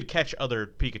get. You could catch other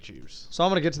Pikachus. So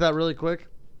I'm gonna get to that really quick.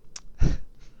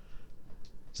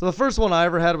 So the first one I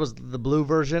ever had was the blue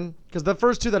version, because the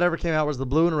first two that ever came out was the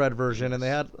blue and red version, and they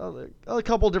had a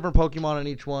couple different Pokemon in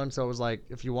each one. So it was like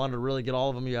if you wanted to really get all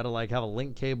of them, you had to like have a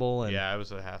link cable and Yeah, it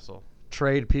was a hassle.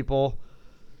 trade people.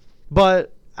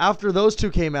 But after those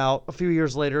two came out, a few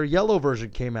years later, yellow version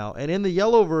came out, and in the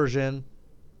yellow version,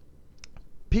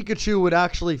 Pikachu would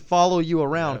actually follow you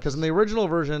around, because in the original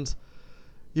versions,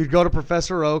 you'd go to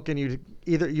Professor Oak and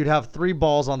you'd have 3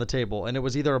 balls on the table, and it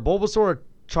was either a Bulbasaur, a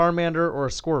Charmander, or a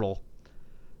Squirtle,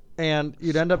 and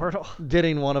you'd end up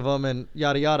getting one of them and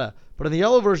yada yada. But in the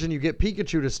yellow version, you get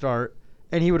Pikachu to start,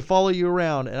 and he would follow you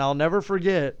around, and I'll never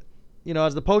forget,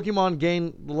 as the Pokemon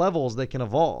gain levels, they can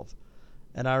evolve.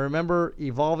 And I remember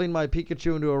evolving my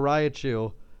Pikachu into a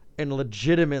Raichu and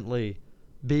legitimately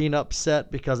being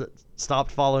upset because it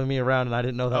stopped following me around and I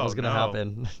didn't know that was going to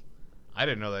happen. I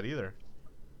didn't know that either.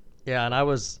 Yeah, and I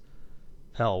was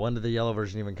when did the yellow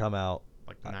version even come out?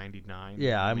 Like 99.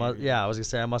 Yeah, I maybe. was going to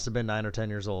say I must have been 9 or 10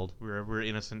 years old. We were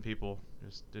innocent people.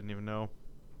 Just didn't even know.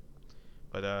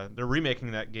 But they're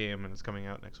remaking that game and it's coming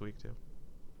out next week too.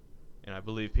 And I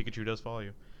believe Pikachu does follow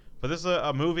you. But this is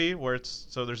a movie where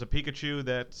there's a Pikachu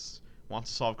that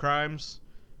wants to solve crimes,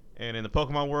 and in the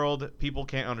Pokemon world, people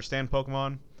can't understand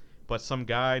Pokemon, but some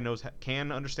guy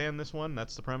can understand this one.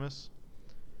 That's the premise,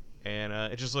 and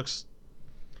it looks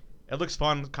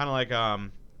fun, kind of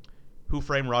like Who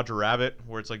Framed Roger Rabbit,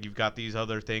 where it's like you've got these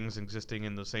other things existing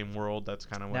in the same world. That's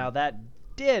kind of Now that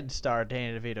did star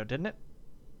Danny DeVito, didn't it?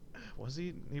 was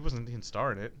he? He didn't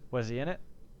star in it. Was he in it?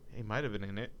 He might have been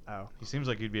in it. Oh. He seems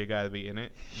like he'd be a guy to be in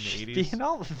it in the 80s. Be in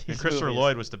all of these And Christopher movies.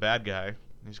 Lloyd was the bad guy.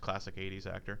 He's a classic 80s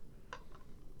actor.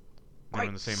 They were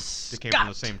in the same. They came from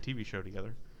the same TV show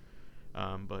together.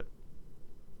 But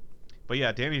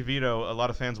yeah, Danny DeVito. A lot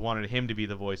of fans wanted him to be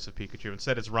the voice of Pikachu.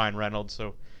 Instead, it's Ryan Reynolds.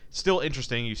 So still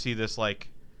interesting. You see this like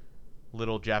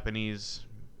little Japanese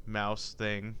mouse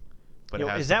thing, but it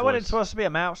has Is the that what voice. it's supposed to be? A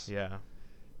mouse? Yeah,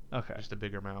 Okay. just a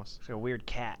bigger mouse. It's like a weird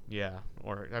cat. Yeah,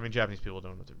 or I mean, Japanese people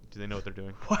don't know. Do they know what they're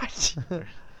doing? What?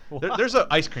 There's an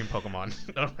ice cream Pokemon.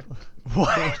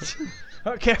 What?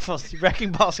 Oh, careful!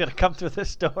 Wrecking Ball's gonna come through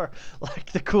this door like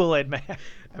the Kool-Aid Man.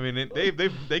 I mean,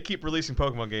 they keep releasing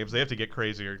Pokemon games. They have to get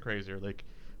crazier and crazier. Like,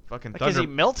 fucking Like, is Thunder.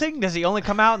 he melting? Does he only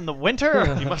come out in the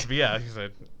winter? He must be. Yeah, he's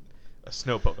a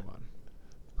snow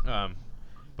Pokemon.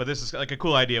 But this is like a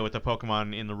cool idea with the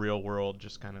Pokemon in the real world,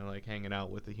 just kind of like hanging out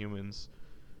with the humans.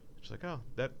 Just like, oh,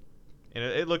 that, and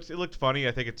it looked funny.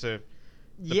 I think the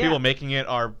people making it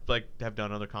are like have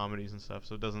done other comedies and stuff,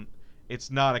 so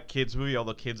it's not a kids movie.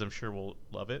 Although kids, I'm sure, will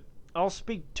love it. I'll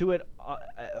speak to it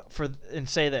and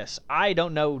say this: I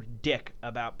don't know dick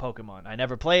about Pokemon. I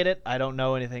never played it. I don't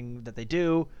know anything that they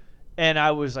do, and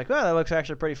I was like, "Oh, that looks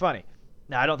actually pretty funny."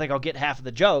 Now, I don't think I'll get half of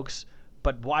the jokes,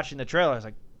 but watching the trailer, I was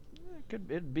like,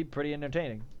 "It'd be pretty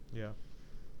entertaining." Yeah.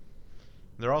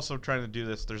 They're also trying to do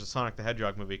this. There's a Sonic the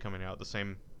Hedgehog movie coming out.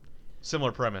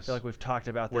 Similar I premise. feel like we've talked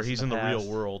about this where he's in the real past.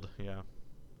 world. Yeah.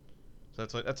 So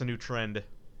that's a new trend.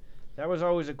 That was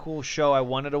always a cool show I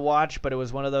wanted to watch, but it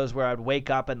was one of those where I'd wake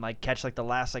up and like catch like the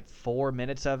last like 4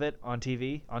 minutes of it on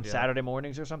TV on Yeah. Saturday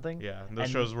mornings or something. Yeah, and those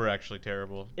And shows were actually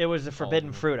terrible. It was the All of forbidden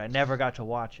them. fruit. I never got to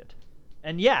watch it.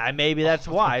 And yeah, maybe that's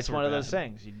All of why. them It's were one of those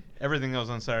bad. things. Everything that was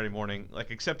on Saturday morning,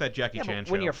 like except that Jackie Yeah, Chan but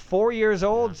show. when you're 4 years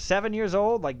old, Yeah. 7 years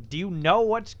old, like, do you know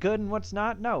what's good and what's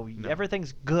not? No, No.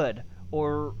 everything's good,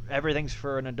 or everything's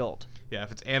for an adult. Yeah,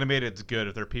 if it's animated, it's good.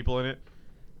 If there are people in it,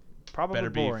 Probably better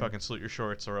boring. be fucking salute your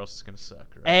shorts, or else it's gonna suck.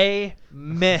 Right?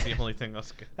 Amen. That's the only thing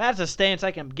that's good. That's a stance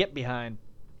I can get behind.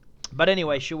 But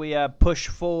anyway, should we push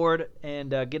forward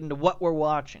and get into what we're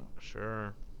watching?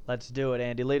 Sure. Let's do it,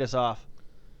 Andy. Lead us off.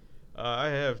 I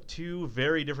have two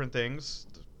very different things.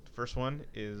 The first one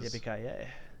is Yippee-ki-yay.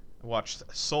 I watched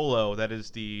Solo. That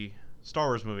is the Star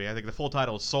Wars movie. I think the full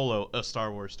title is Solo: A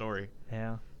Star Wars Story.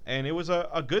 Yeah. And it was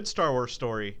a good Star Wars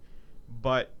story,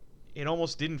 but it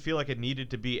almost didn't feel like it needed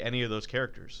to be any of those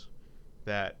characters.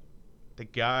 That the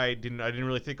guy I didn't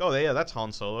really think, oh yeah, that's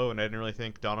Han Solo, and I didn't really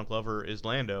think Donald Glover is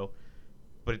Lando.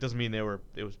 But it doesn't mean it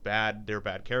was bad. They were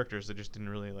bad characters. They just didn't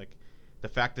really like the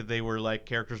fact that they were like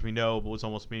characters we know, but was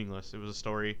almost meaningless. It was a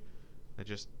story that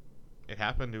just it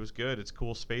happened. It was good. It's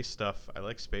cool space stuff. I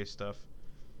like space stuff.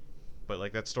 but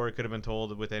like that story could have been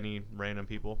told with any random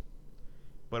people.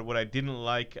 But what I didn't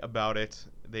like about it,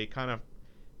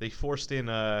 they forced in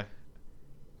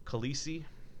Khaleesi,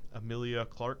 Emilia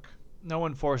Clarke. No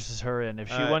one forces her in. If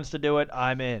she Uh, wants to do it,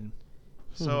 I'm in.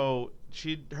 So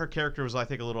her character was, I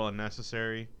think, a little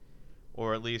unnecessary,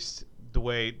 or at least the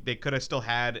way they could have still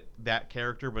had that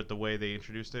character, but the way they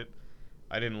introduced it,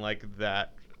 I didn't like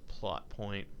that plot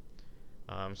point.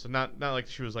 So not like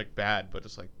she was like bad, but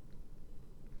just like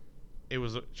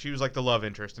she was like the love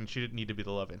interest, and she didn't need to be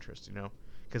the love interest,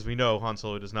 because we know Han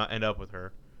Solo does not end up with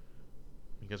her,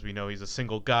 because we know he's a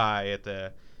single guy at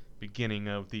the beginning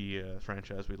of the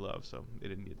franchise we love, so they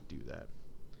didn't need to do that.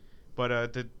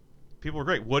 But the people were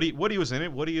great. Woody was in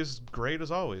it. Woody is great as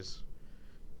always.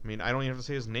 I mean, I don't even have to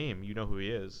say his name. You know who he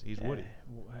is. He's Woody.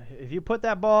 If you put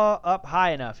that ball up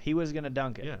high enough, he was gonna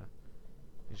dunk it. Yeah,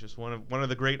 he's just one of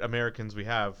the great Americans we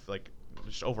have, like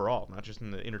just overall, not just in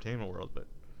the entertainment world,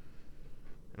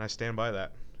 and I stand by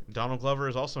that. Donald Glover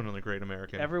is also another great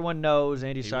American. Everyone knows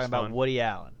Andy's He talking was about fun. Woody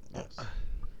Allen.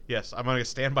 Yes, I'm gonna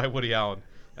stand by Woody Allen,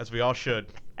 as we all should.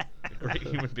 A great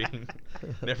human being,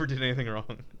 never did anything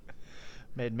wrong.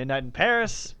 Made Midnight in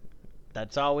Paris.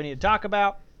 That's all we need to talk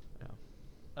about.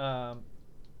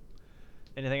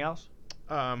 Anything else?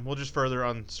 Well, just further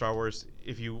on Star Wars,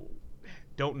 if you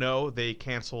don't know, they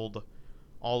canceled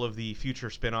all of the future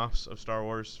spin-offs of Star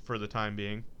Wars for the time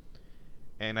being.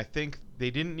 And I think they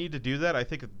didn't need to do that. I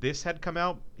think if this had come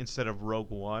out instead of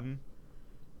Rogue One,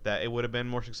 that it would have been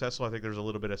more successful. I think there's a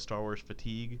little bit of Star Wars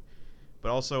fatigue. But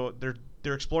also,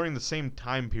 they're exploring the same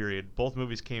time period. Both of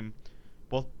these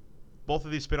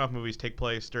spin-off movies take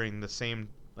place during the same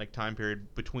like time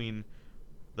period between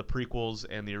the prequels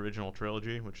and the original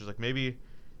trilogy, which is like maybe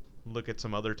look at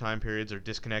some other time periods or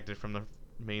disconnected from the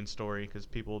main story, because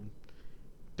people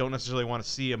don't necessarily want to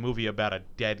see a movie about a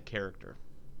dead character.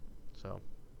 So,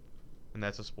 and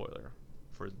that's a spoiler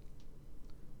for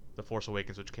The Force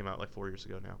Awakens, which came out like 4 years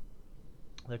ago now.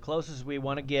 The closest we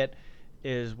want to get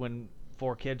is when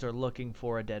 4 kids are looking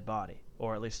for a dead body,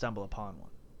 or at least stumble upon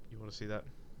one. You want to see that?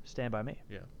 Stand by Me.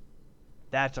 Yeah.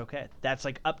 That's okay. That's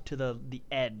like up to the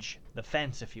edge, the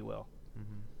fence, if you will.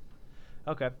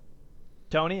 Mm-hmm. Okay.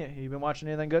 Tony, you been watching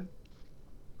anything good?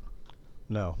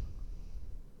 No,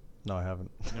 I haven't.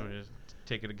 You want me to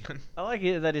take it again? I like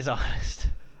it that he's honest.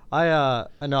 I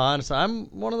no, honestly, I'm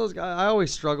one of those guys. I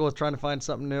always struggle with trying to find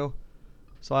something new,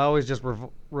 so I always just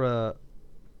resort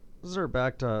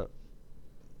back to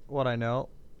what I know,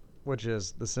 which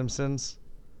is The Simpsons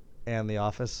and The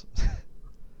Office.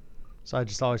 So I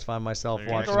just always find myself There you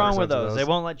go. watching. What's wrong with episodes of those? They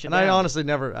won't let you And down. I honestly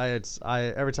never. I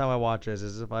every time I watch it, it's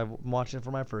as if I'm watching it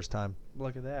for my first time.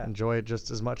 Look at that. Enjoy it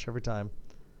just as much every time.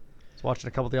 I was watching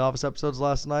a couple of The Office episodes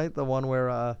last night. The one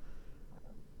where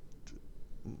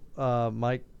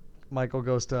Michael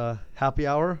goes to happy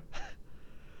hour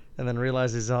and then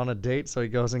realizes he's on a date, so he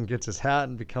goes and gets his hat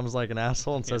and becomes like an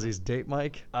asshole and says he's Date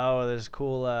Mike. Oh, this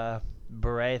cool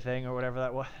beret thing or whatever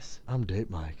that was. I'm Date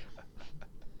Mike.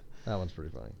 That one's pretty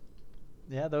funny.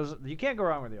 Yeah, those you can't go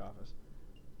wrong with The Office.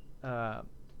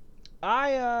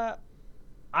 I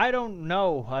don't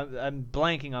know. I'm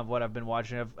blanking on what I've been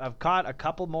watching. I've caught a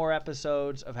couple more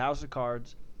episodes of House of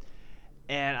Cards,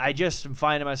 and I just am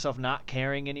finding myself not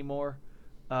caring anymore.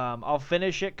 I'll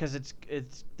finish it because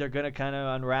they're gonna kind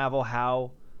of unravel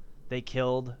how they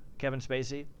killed Kevin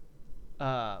Spacey.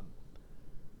 But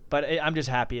I'm just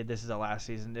happy this is the last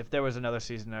season. If there was another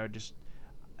season, I would just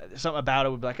something about it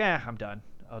would be like, I'm done.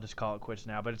 I'll just call it quits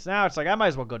now. But it's like I might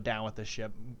as well go down with this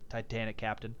ship, Titanic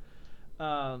captain.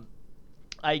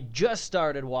 I just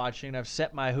started watching. I've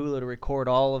set my Hulu to record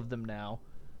all of them now.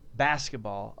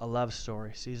 Basketball, A Love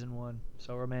Story, season 1,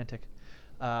 so romantic.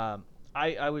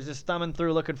 I was just thumbing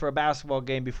through looking for a basketball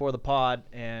game before the pod,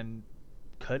 and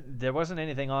there wasn't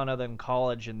anything on other than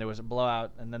college, and there was a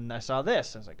blowout. And then I saw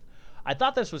this. I was like, I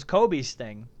thought this was Kobe's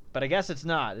thing, but I guess it's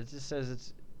not. It just says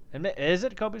it's. Is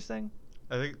it Kobe's thing?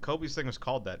 I think Kobe's thing was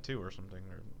called that too, or something,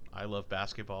 or I love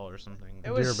basketball, or something.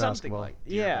 It was Dear something basketball. like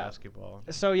Dear yeah. basketball.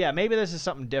 So yeah, maybe this is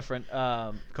something different.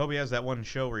 Kobe has that one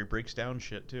show where he breaks down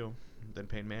shit too. Then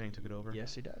Peyton Manning took it over.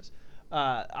 Yes, he does.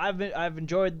 I've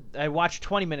enjoyed. I watched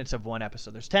 20 minutes of one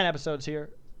episode. There's 10 episodes here.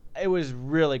 It was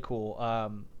really cool. I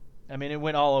mean, it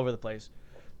went all over the place.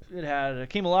 It had a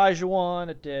Hakeem Olajuwon.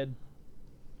 It did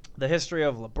the history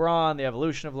of LeBron, the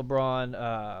evolution of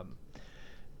LeBron.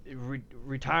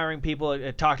 Retiring people.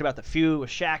 It talked about the feud with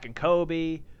Shaq and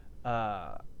Kobe.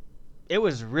 It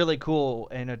was really cool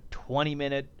in a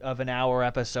 20-minute of an hour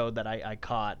episode that I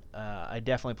caught. I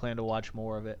definitely plan to watch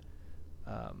more of it.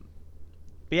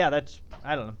 But yeah,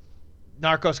 I don't know.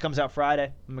 Narcos comes out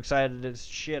Friday. I'm excited as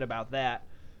shit about that.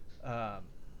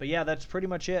 But But yeah, that's pretty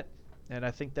much it. And I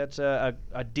think that's a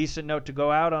decent note to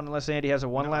go out on, unless Andy has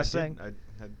one No, last I thing. didn't.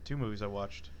 I had 2 movies I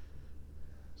watched.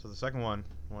 So the second one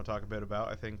I want to talk a bit about.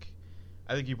 I think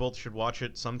you both should watch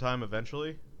it sometime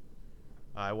eventually.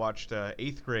 I watched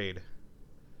 8th Grade.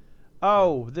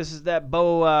 Oh, this is that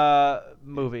Bo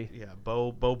movie. Yeah,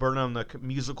 Bo Burnham, the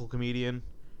musical comedian.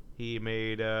 He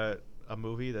made a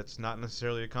movie that's not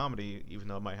necessarily a comedy, even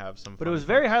though it might have some. But it funny was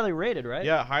very parts. highly rated, right?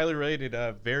 Yeah, highly rated.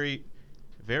 Very,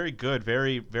 very good.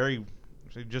 Very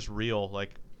just real.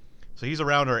 Like, so he's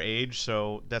around our age,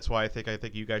 so that's why I think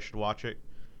you guys should watch it.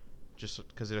 Just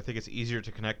because I think it's easier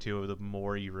to connect to the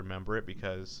more you remember it,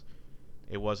 because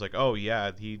it was like, oh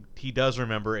yeah, he does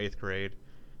remember 8th grade,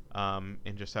 and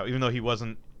just how, even though he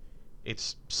wasn't,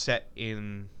 it's set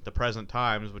in the present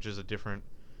times, which is a different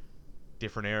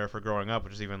era for growing up,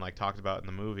 which is even like talked about in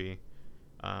the movie.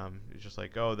 It's just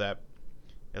like, oh, that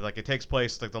it takes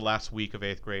place like the last week of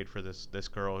 8th grade for this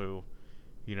girl who,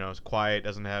 is quiet,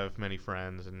 doesn't have many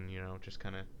friends, and just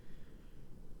kind of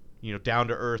down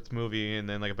to earth movie, and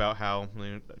then like about how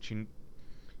she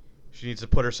needs to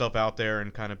put herself out there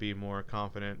and kind of be more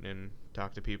confident and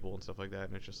talk to people and stuff like that.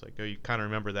 And it's just like, oh, you kind of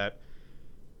remember that,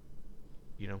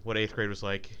 what 8th grade was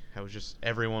like. How it was just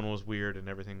everyone was weird and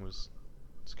everything was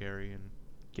scary. And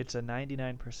Gets a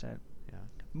 99%. yeah,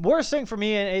 Worst thing for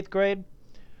me in 8th grade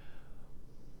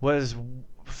was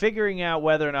figuring out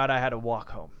whether or not I had to walk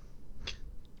home.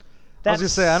 I was gonna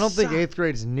say, I don't think sucked. 8th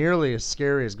grade's nearly as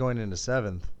scary as going into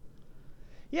 7th.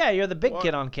 Yeah, you're the big Well,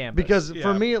 kid on campus. Because Yeah.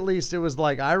 for me, at least, it was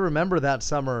like, I remember that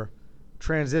summer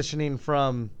transitioning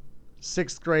from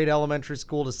 6th grade elementary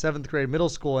school to 7th grade middle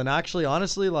school, and actually,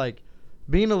 honestly, like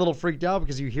being a little freaked out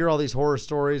because you hear all these horror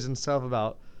stories and stuff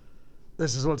about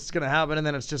this is what's gonna happen, and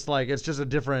then it's just a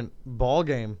different ball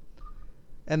game.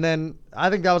 And then I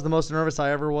think that was the most nervous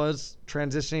I ever was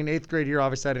transitioning. 8th grade year,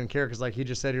 obviously I didn't care because, like he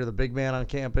just said, you're the big man on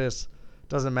campus,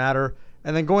 doesn't matter.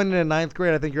 And then going into 9th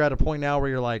grade, I think you're at a point now where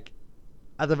you're like,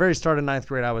 at the very start of 9th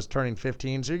grade, I was turning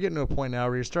 15, so you're getting to a point now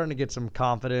where you're starting to get some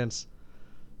confidence,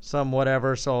 some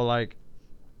whatever. So like,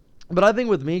 but I think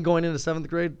with me going into 7th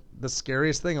grade, the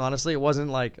scariest thing, honestly, it wasn't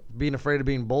like being afraid of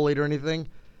being bullied or anything.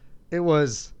 It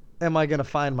was, am I gonna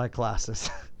find my classes?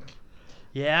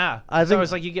 yeah, I so think-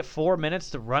 it's like you get 4 minutes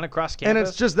to run across campus. And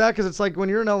it's just that, because it's like when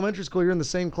you're in elementary school, you're in the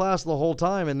same class the whole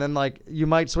time, and then like you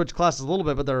might switch classes a little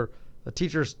bit, but the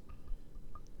teachers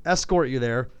escort you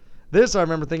there. This I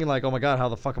remember thinking like, oh my god, how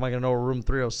the fuck am I gonna know where room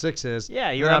 306 is?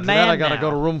 Yeah, you're Then a after man that, I gotta now. go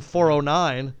to room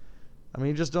 409. I mean,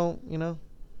 you just don't, well,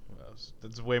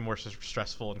 it's way more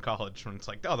stressful in college when it's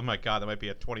like, oh my god, that might be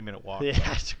a 20-minute walk.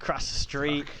 Yeah, it's across the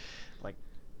street, like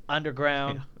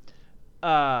underground.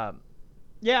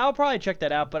 Yeah, I'll probably check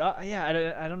that out. But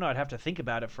I don't know. I'd have to think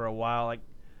about it for a while. Like,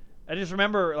 I just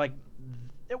remember like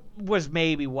it was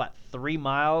maybe 3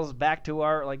 miles back to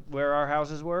where our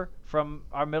houses were from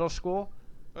our middle school.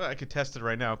 Well, I could test it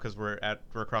right now because we're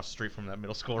across the street from that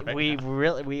middle school right we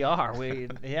now. we are.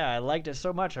 I liked it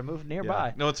so much. I moved nearby.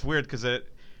 Yeah. No, it's weird because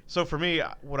so for me,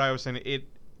 what I was saying, it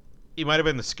might have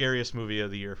been the scariest movie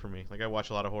of the year for me. Like, I watch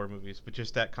a lot of horror movies, but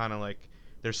just that kind of like,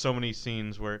 there's so many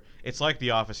scenes where it's like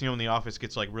The Office. When The Office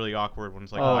gets like really awkward when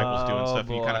it's like Michael's doing stuff,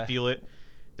 and you kind boy. of feel it.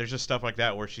 There's just stuff like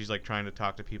that where she's like trying to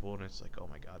talk to people, and it's like, oh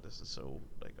my god, this is so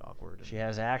like awkward. And She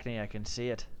has acne. I can see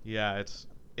it. yeah,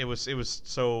 it was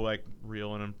so like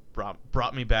real, and it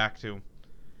brought me back to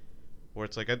where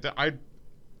it's like I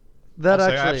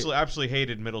absolutely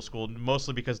hated middle school,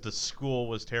 mostly because the school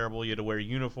was terrible. You had to wear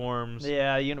uniforms.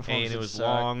 Yeah, uniforms. And it would was suck.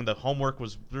 long. The homework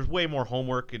there's way more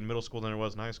homework in middle school than there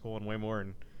was in high school, and way more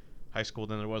in high school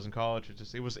than there was in college.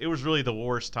 It was really the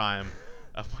worst time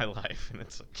of my life, and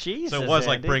it's Jesus, so it was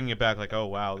like Andy. bringing it back, like, oh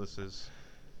wow, it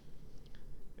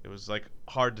was like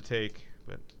hard to take.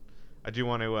 But I do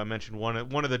want to mention one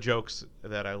of the jokes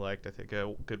that I liked. I think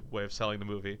a good way of selling the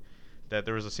movie, that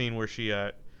there was a scene where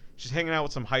she's hanging out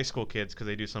with some high school kids because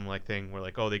they do some like thing where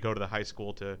like, oh, they go to the high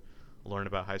school to learn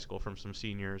about high school from some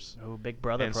seniors. Oh, Big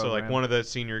Brother And program. so like one of the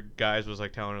senior guys was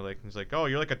like telling her, like, he's like, oh,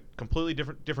 you're like a completely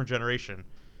different generation,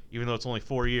 even though it's only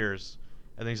 4 years.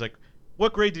 And then he's like,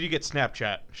 what grade did you get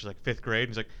Snapchat? She's like, 5th grade. And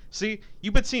he's like, see,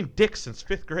 you've been seeing dicks since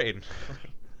 5th grade.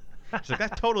 She's like,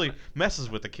 that totally messes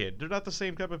with the kid. They're not the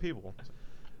same type of people.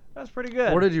 That's pretty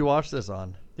good. Where did you watch this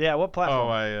on? Yeah, what platform? Oh,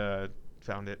 I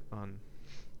found it on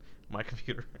my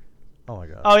computer. Oh my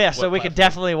god. Oh yeah, so What we could platform?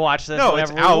 definitely watch this No,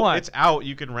 whenever it's we out. want. It's out.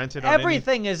 You can rent it on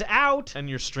Everything is out. and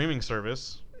your streaming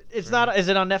service. It's not. Is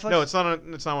it on Netflix? No, it's not.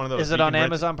 It's not one of those. Is it You on can rent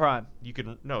Amazon Prime? You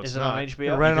can. No, it's Is it not. on HBO?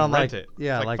 You rent it can on rent like it.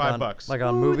 yeah, It's like like on $5. like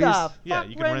on Who movies. the Yeah, fuck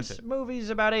you can rent rents it. movies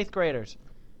about 8th graders.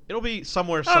 It'll be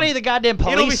somewhere. I don't need the goddamn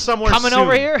It'll be police somewhere coming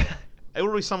over soon. here. It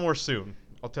will be somewhere soon.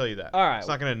 I'll tell you that. All right. It's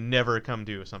not gonna never come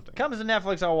due something. Comes to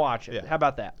Netflix, I'll watch it. Yeah. How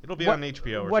about that? It'll be on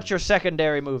HBO. What's your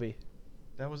secondary movie?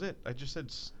 That was it. I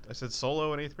said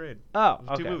Solo in 8th grade. Oh, It was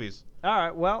okay. 2 movies. All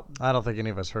right. Well, I don't think any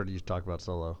of us heard you talk about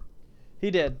Solo. he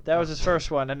did. That was his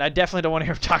first one, and I definitely don't want to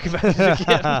hear him talk about it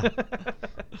again.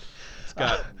 It's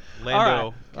got All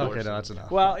Lando. Okay, Calrissian. no, that's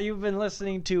enough. Well, you've been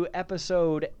listening to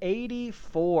episode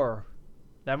 84.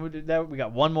 That we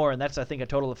got one more, and that's I think a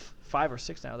total of 5 or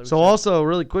 6 now. So also,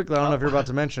 really quickly, I don't know if you're about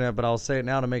to mention it, but I'll say it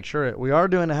now to make sure. We are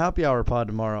doing a happy hour pod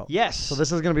tomorrow. yes. So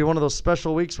this is going to be one of those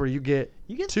special weeks where you get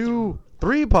You get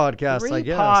 3 podcasts, 3 I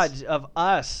guess. pods of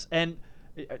us, and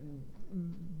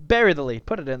bury the lead.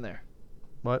 Put it in there.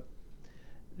 What?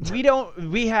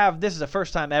 We have this is the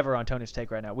first time ever on Tony's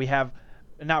Take right now. We have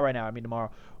not right now, I mean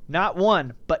tomorrow. Not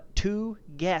 1, but 2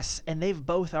 guests, and they've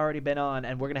both already been on,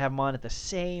 and we're gonna have them on at the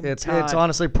same It's time.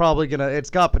 honestly probably it's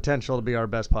got potential to be our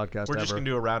best podcast We're ever. just gonna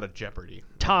do a round of Jeopardy.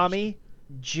 Tommy,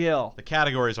 Jill, The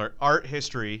categories are art,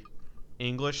 history,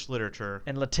 English literature.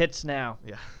 and Letitz now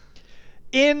Yeah.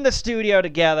 in the studio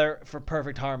together for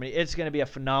perfect harmony. It's gonna be a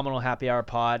phenomenal happy hour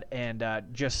pod, and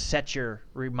just set your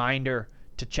reminder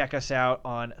to check us out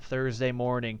on Thursday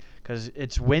morning because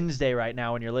it's Wednesday right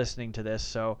now when you're listening to this.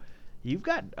 So you've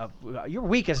got your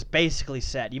week is basically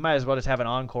set. You might as well just have an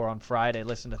encore on Friday.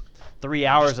 Listen to 3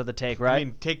 hours of the take, right? I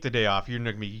mean, take the day off. You're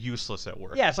gonna be useless at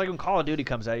work. Yeah, it's like when Call of Duty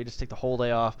comes out. You just take the whole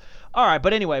day off. All right,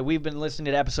 but anyway, we've been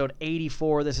listening to episode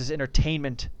 84. This is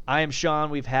Entertainment. I am Sean.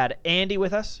 We've had Andy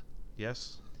with us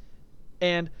Yes.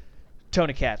 and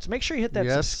Tony Katz. Make sure you hit that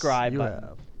Yes, subscribe you button.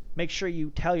 have. Make sure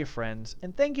you tell your friends.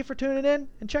 And thank you for tuning in.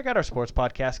 And check out our sports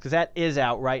podcast because that is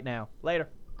out right now. Later.